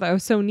book. I thought that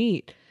was so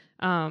neat.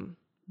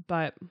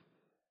 But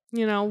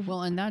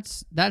well, and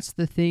that's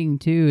the thing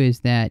too,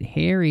 is that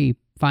Harry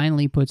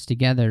finally puts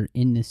together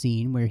in the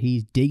scene where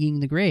he's digging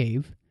the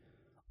grave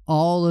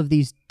all of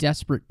these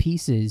desperate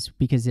pieces,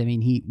 because I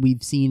mean,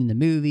 we've seen in the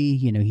movie,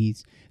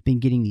 he's been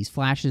getting these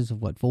flashes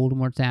of what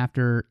Voldemort's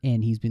after,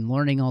 and he's been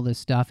learning all this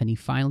stuff, and he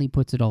finally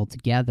puts it all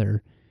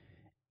together.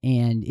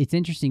 And it's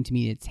interesting to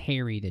me it's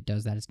Harry that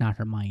does that. It's not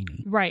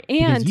Hermione. Right.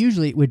 Because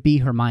usually it would be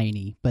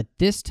Hermione, but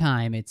this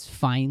time it's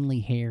finally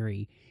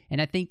Harry.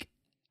 And I think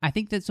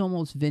that's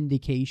almost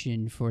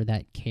vindication for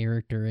that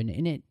character,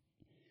 and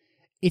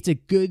it's a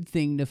good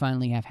thing to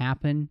finally have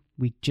happen.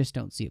 We just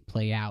don't see it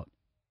play out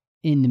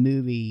in the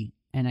movie,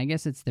 and I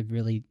guess it's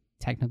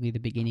technically the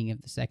beginning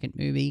of the second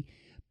movie,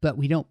 but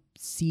we don't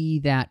see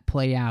that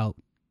play out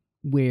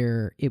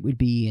where it would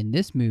be in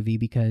this movie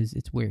because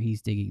it's where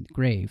he's digging the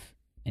grave,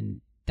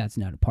 and that's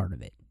not a part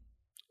of it.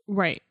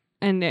 Right.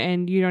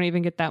 And you don't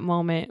even get that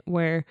moment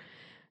where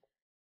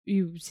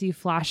you see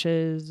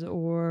flashes,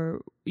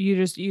 or you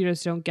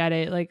just don't get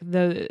it. Like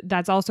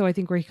that's also, I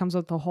think, where he comes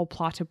up with the whole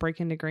plot to break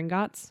into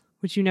Gringotts,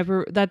 which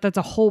that's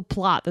a whole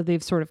plot that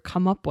they've sort of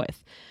come up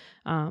with.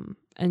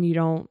 And you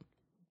don't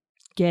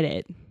get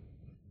it.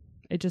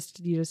 You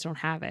just don't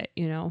have it,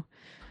 You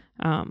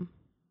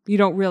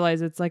don't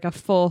realize it's like a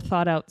full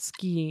thought out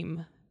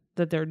scheme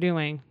that they're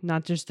doing,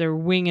 not just they're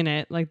winging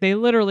it. Like they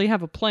literally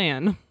have a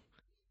plan.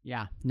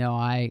 Yeah, no,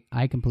 I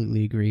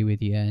completely agree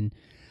with you. And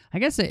I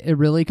guess it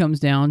really comes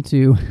down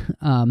to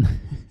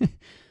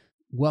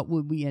what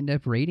would we end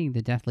up rating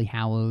the Deathly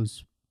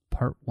Hallows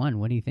Part 1?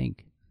 What do you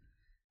think?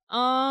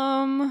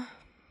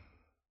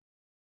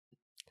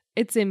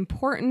 It's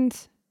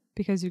important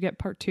because you get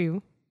Part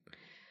 2.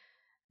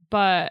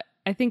 But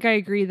I think I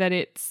agree that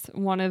it's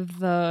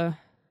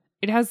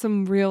it has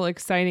some real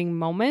exciting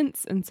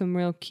moments and some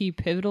real key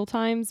pivotal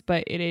times,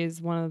 but it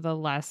is one of the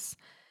less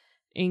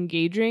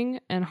engaging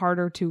and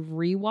harder to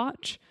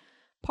rewatch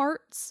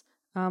parts,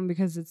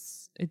 because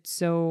it's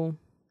so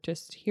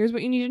just, here's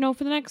what you need to know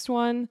for the next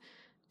one.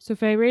 So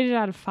if I rate it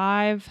out of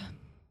 5,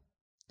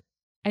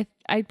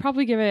 I'd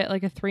probably give it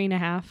like a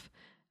 3.5.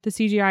 The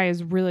CGI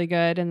is really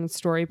good and the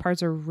story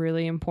parts are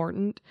really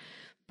important,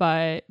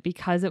 but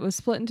because it was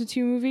split into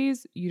 2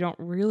 movies, you don't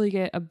really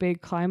get a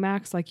big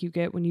climax like you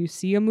get when you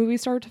see a movie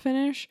start to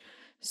finish.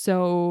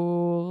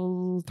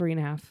 So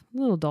 3.5, a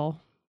little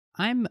dull.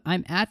 I'm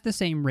at the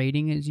same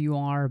rating as you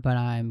are, but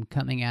I'm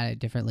coming at it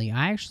differently.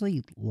 I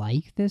actually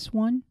like this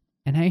one,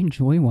 and I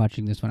enjoy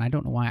watching this one. I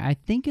don't know why. I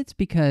think it's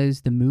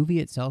because the movie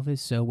itself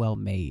is so well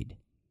made.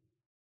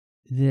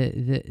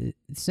 The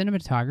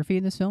cinematography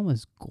in this film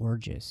is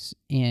gorgeous,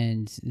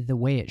 and the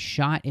way it's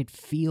shot, it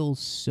feels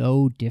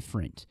so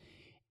different.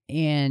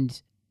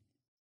 And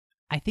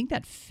I think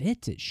that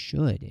fits. It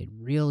should. It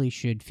really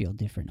should feel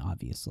different,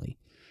 obviously.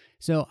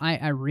 So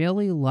I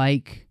really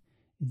like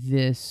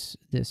this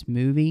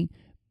movie,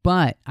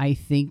 but I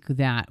think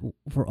that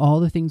for all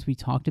the things we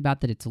talked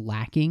about that it's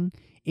lacking,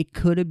 it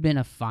could have been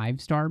a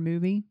 5-star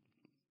movie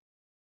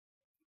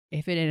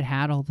if it had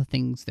had all the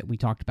things that we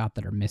talked about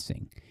that are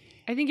missing.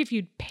 I think if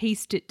you'd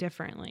paced it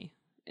differently,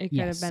 it could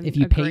have been if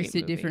you a great paced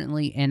it movie.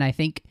 differently, and I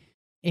think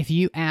if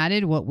you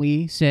added what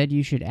we said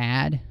you should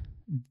add,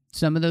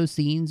 some of those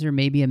scenes are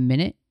maybe a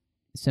minute,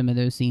 some of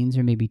those scenes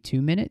are maybe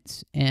 2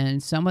 minutes,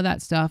 and some of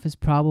that stuff is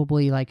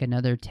probably like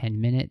another 10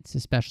 minutes,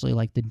 especially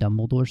like the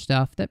Dumbledore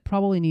stuff, that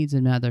probably needs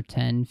another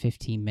 10,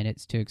 15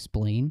 minutes to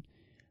explain.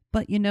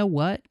 But you know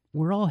what?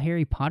 We're all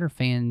Harry Potter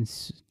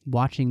fans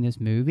watching this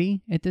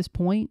movie at this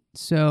point,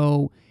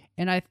 so...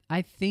 And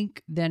I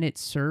think then it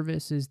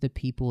services the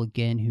people,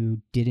 again, who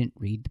didn't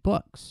read the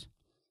books.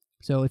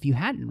 So if you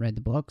hadn't read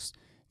the books,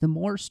 the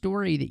more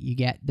story that you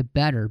get, the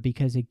better.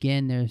 Because,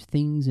 again, there's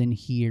things in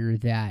here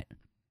that,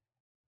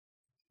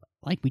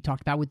 like we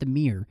talked about with the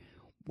mirror,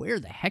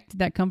 where the heck did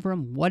that come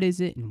from? What is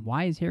it? And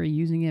why is Harry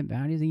using it?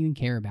 How does he even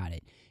care about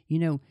it?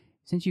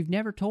 Since you've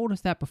never told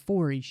us that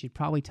before, you should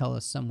probably tell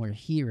us somewhere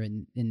here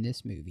in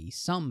this movie,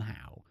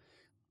 somehow.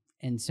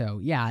 And so,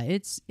 yeah,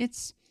 it's...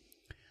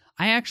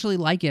 I actually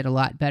like it a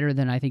lot better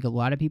than I think a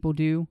lot of people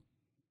do,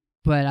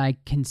 but I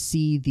can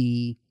see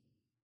the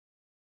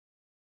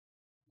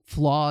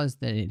flaws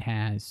that it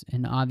has,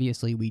 and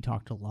obviously we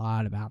talked a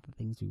lot about the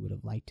things we would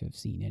have liked to have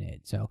seen in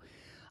it. So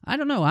I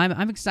don't know.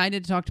 I'm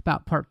excited to talk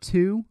about Part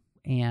 2,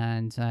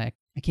 and I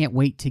can't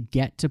wait to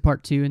get to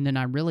Part 2, and then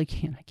I'm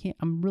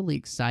really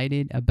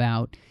excited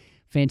about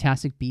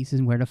Fantastic Beasts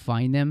and where to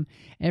find them.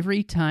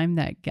 Every time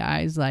that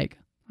guy's like,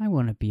 I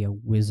want to be a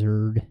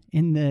wizard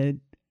in the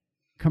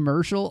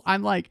commercial,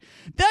 I'm like,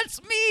 that's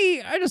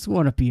me. I just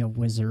want to be a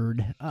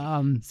wizard.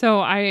 So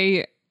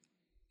I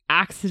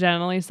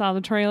accidentally saw the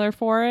trailer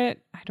for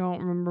it. I don't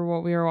remember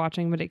what we were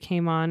watching, but it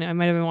came on. I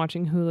might have been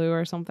watching Hulu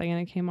or something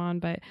and it came on,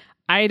 but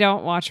I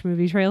don't watch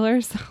movie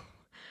trailers.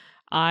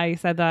 I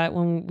said that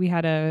when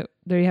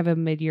they have a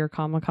mid-year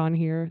Comic-Con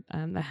here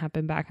that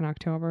happened back in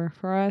October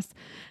for us.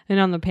 And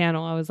on the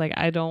panel, I was like,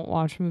 I don't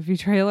watch movie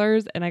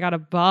trailers. And I got a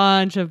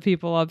bunch of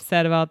people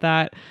upset about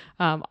that.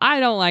 I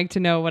don't like to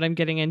know what I'm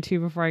getting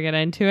into before I get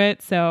into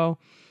it. So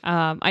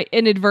I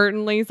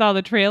inadvertently saw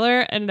the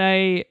trailer and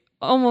I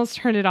almost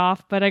turned it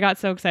off, but I got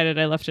so excited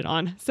I left it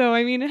on. So,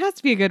 I mean, it has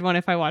to be a good one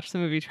if I watch the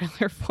movie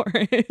trailer for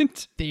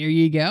it. There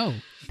you go.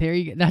 There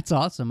you go. That's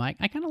awesome. I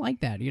kind of like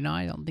that. You know,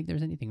 I don't think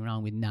there's anything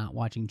wrong with not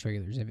watching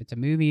trailers. If it's a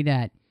movie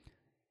that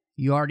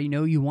you already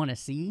know you want to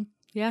see,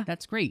 Yeah.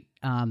 that's great.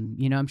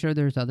 You know, I'm sure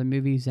there's other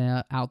movies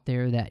out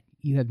there that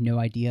you have no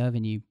idea of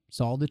and you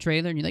saw the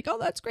trailer and you're like, oh,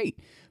 that's great.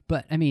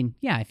 But, I mean,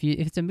 yeah, if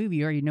it's a movie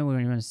you already know what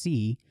you want to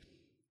see,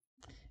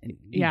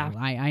 you know,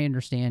 I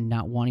understand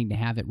not wanting to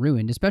have it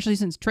ruined, especially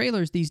since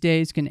trailers these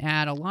days can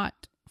add a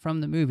lot from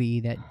the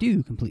movie that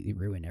do completely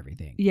ruin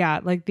everything.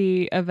 Yeah, like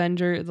the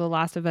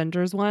last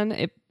Avengers one,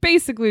 it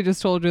basically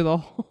just told you the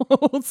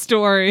whole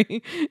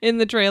story in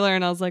the trailer,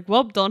 and I was like,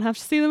 well, don't have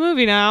to see the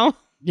movie now.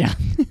 Yeah.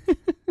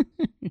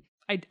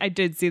 I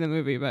did see the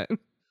movie, but...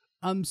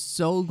 I'm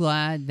so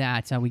glad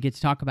that we get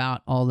to talk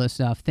about all this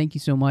stuff. Thank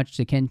you so much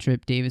to Ken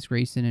Tripp, Davis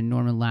Grayson, and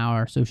Norman Lau,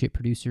 our associate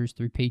producers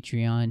through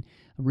Patreon. I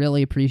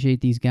really appreciate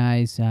these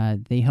guys.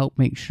 They help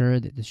make sure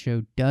that the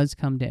show does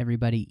come to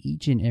everybody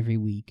each and every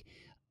week.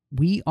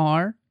 We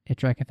are at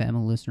Trek FM, a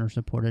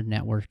listener-supported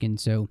network, and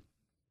so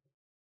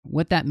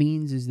what that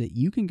means is that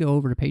you can go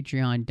over to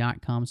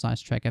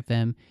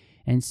patreon.com/trekfm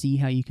and see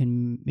how you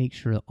can make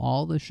sure that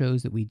all the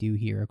shows that we do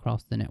here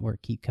across the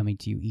network keep coming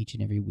to you each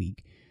and every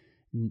week.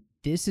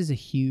 This is a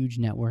huge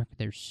network.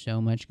 There's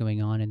so much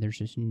going on, and there's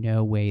just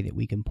no way that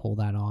we can pull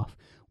that off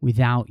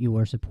without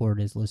your support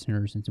as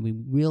listeners. And so we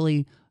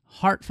really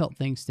heartfelt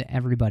thanks to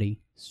everybody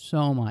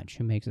so much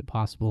who makes it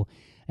possible.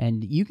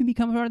 And you can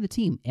become a part of the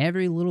team.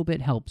 Every little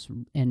bit helps,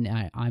 and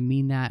I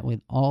mean that with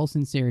all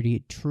sincerity.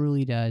 It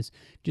truly does.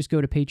 Just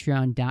go to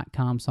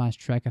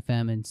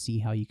patreon.com/trekfm and see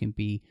how you can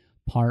be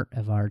part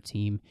of our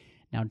team.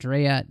 Now,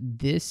 Drea,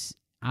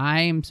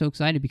 I am so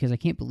excited because I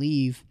can't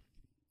believe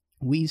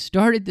we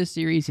started this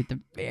series at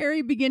the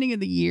very beginning of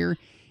the year,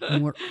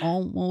 and we're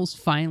almost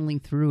finally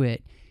through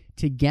it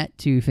to get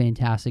to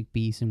Fantastic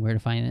Beasts and Where to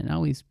Find It. It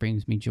always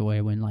brings me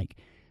joy when,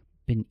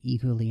 been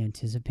eagerly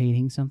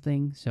anticipating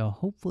something, so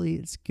hopefully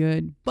it's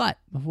good. But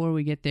before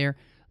we get there,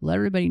 let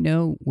everybody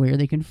know where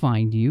they can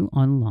find you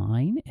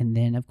online, and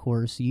then, of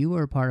course, you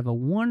are part of a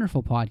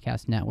wonderful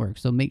podcast network,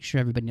 so make sure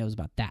everybody knows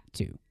about that,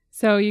 too.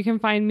 So you can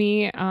find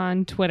me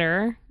on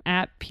Twitter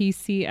at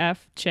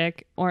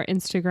PCFChick or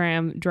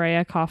Instagram,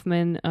 Andrea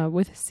Coffman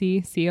with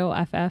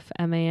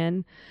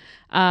COFFMAN.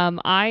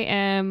 I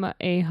am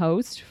a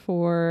host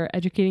for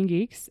Educating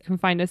Geeks. You can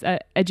find us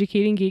at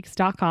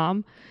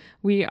educatinggeeks.com.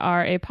 We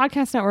are a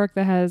podcast network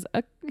that has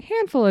a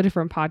handful of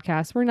different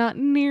podcasts. We're not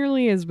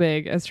nearly as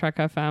big as Trek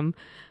FM,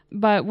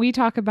 but we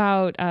talk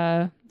about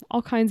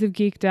all kinds of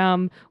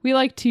geekdom. We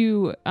like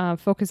to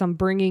focus on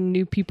bringing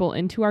new people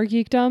into our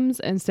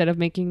geekdoms instead of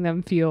making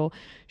them feel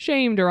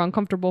shamed or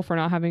uncomfortable for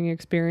not having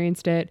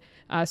experienced it.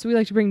 So we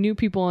like to bring new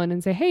people in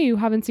and say, hey, you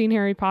haven't seen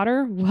Harry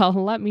Potter? Well,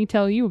 let me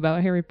tell you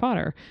about Harry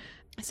Potter.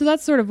 So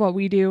that's sort of what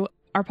we do.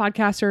 Our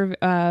podcasts are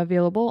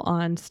available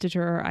on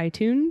Stitcher or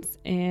iTunes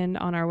and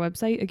on our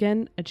website,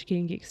 again,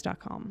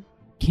 educatinggeeks.com.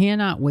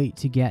 Cannot wait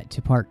to get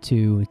to part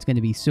 2. It's going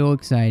to be so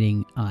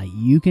exciting.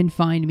 You can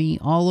find me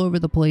all over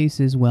the place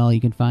as well. You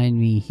can find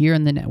me here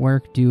on the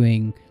network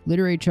doing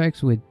Literary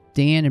Treks with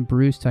Dan and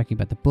Bruce, talking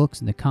about the books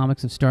and the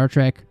comics of Star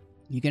Trek.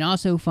 You can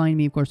also find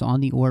me, of course, on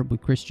The Orb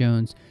with Chris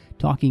Jones,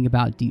 talking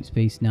about Deep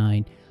Space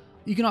Nine.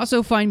 You can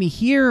also find me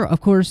here,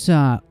 of course,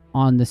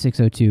 on the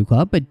 602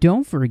 Club, but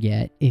don't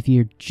forget, if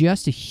you're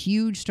just a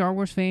huge Star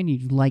Wars fan,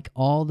 you like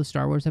all the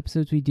Star Wars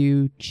episodes we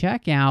do,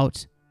 check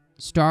out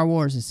Star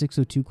Wars, the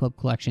 602 Club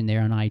collection there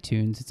on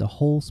iTunes. It's a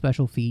whole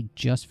special feed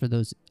just for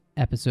those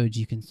episodes.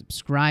 You can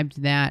subscribe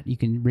to that. You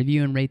can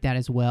review and rate that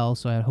as well,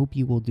 so I hope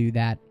you will do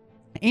that.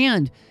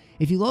 And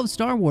if you love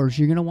Star Wars,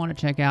 you're going to want to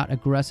check out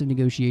Aggressive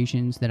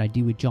Negotiations that I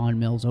do with John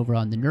Mills over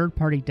on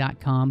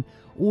thenerdparty.com,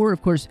 or,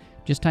 of course,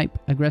 just type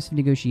Aggressive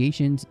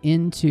Negotiations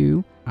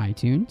into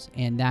iTunes,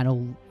 and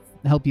that'll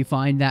help you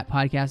find that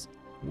podcast.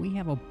 We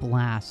have a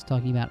blast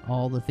talking about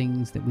all the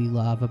things that we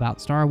love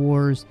about Star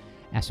Wars,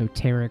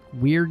 esoteric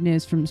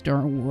weirdness from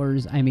Star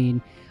Wars. I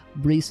mean,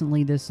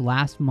 recently this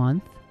last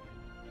month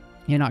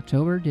in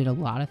October did a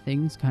lot of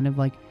things kind of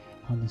like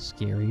on the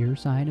scarier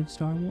side of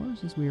Star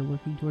Wars as we are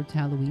working towards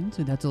Halloween,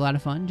 so that's a lot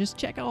of fun. Just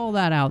check all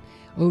that out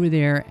over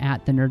there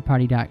at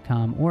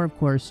thenerdparty.com, or of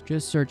course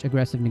just search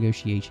Aggressive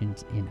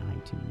Negotiations in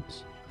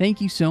iTunes.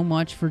 Thank you so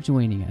much for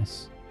joining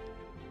us,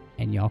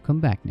 and y'all come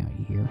back now,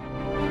 you hear?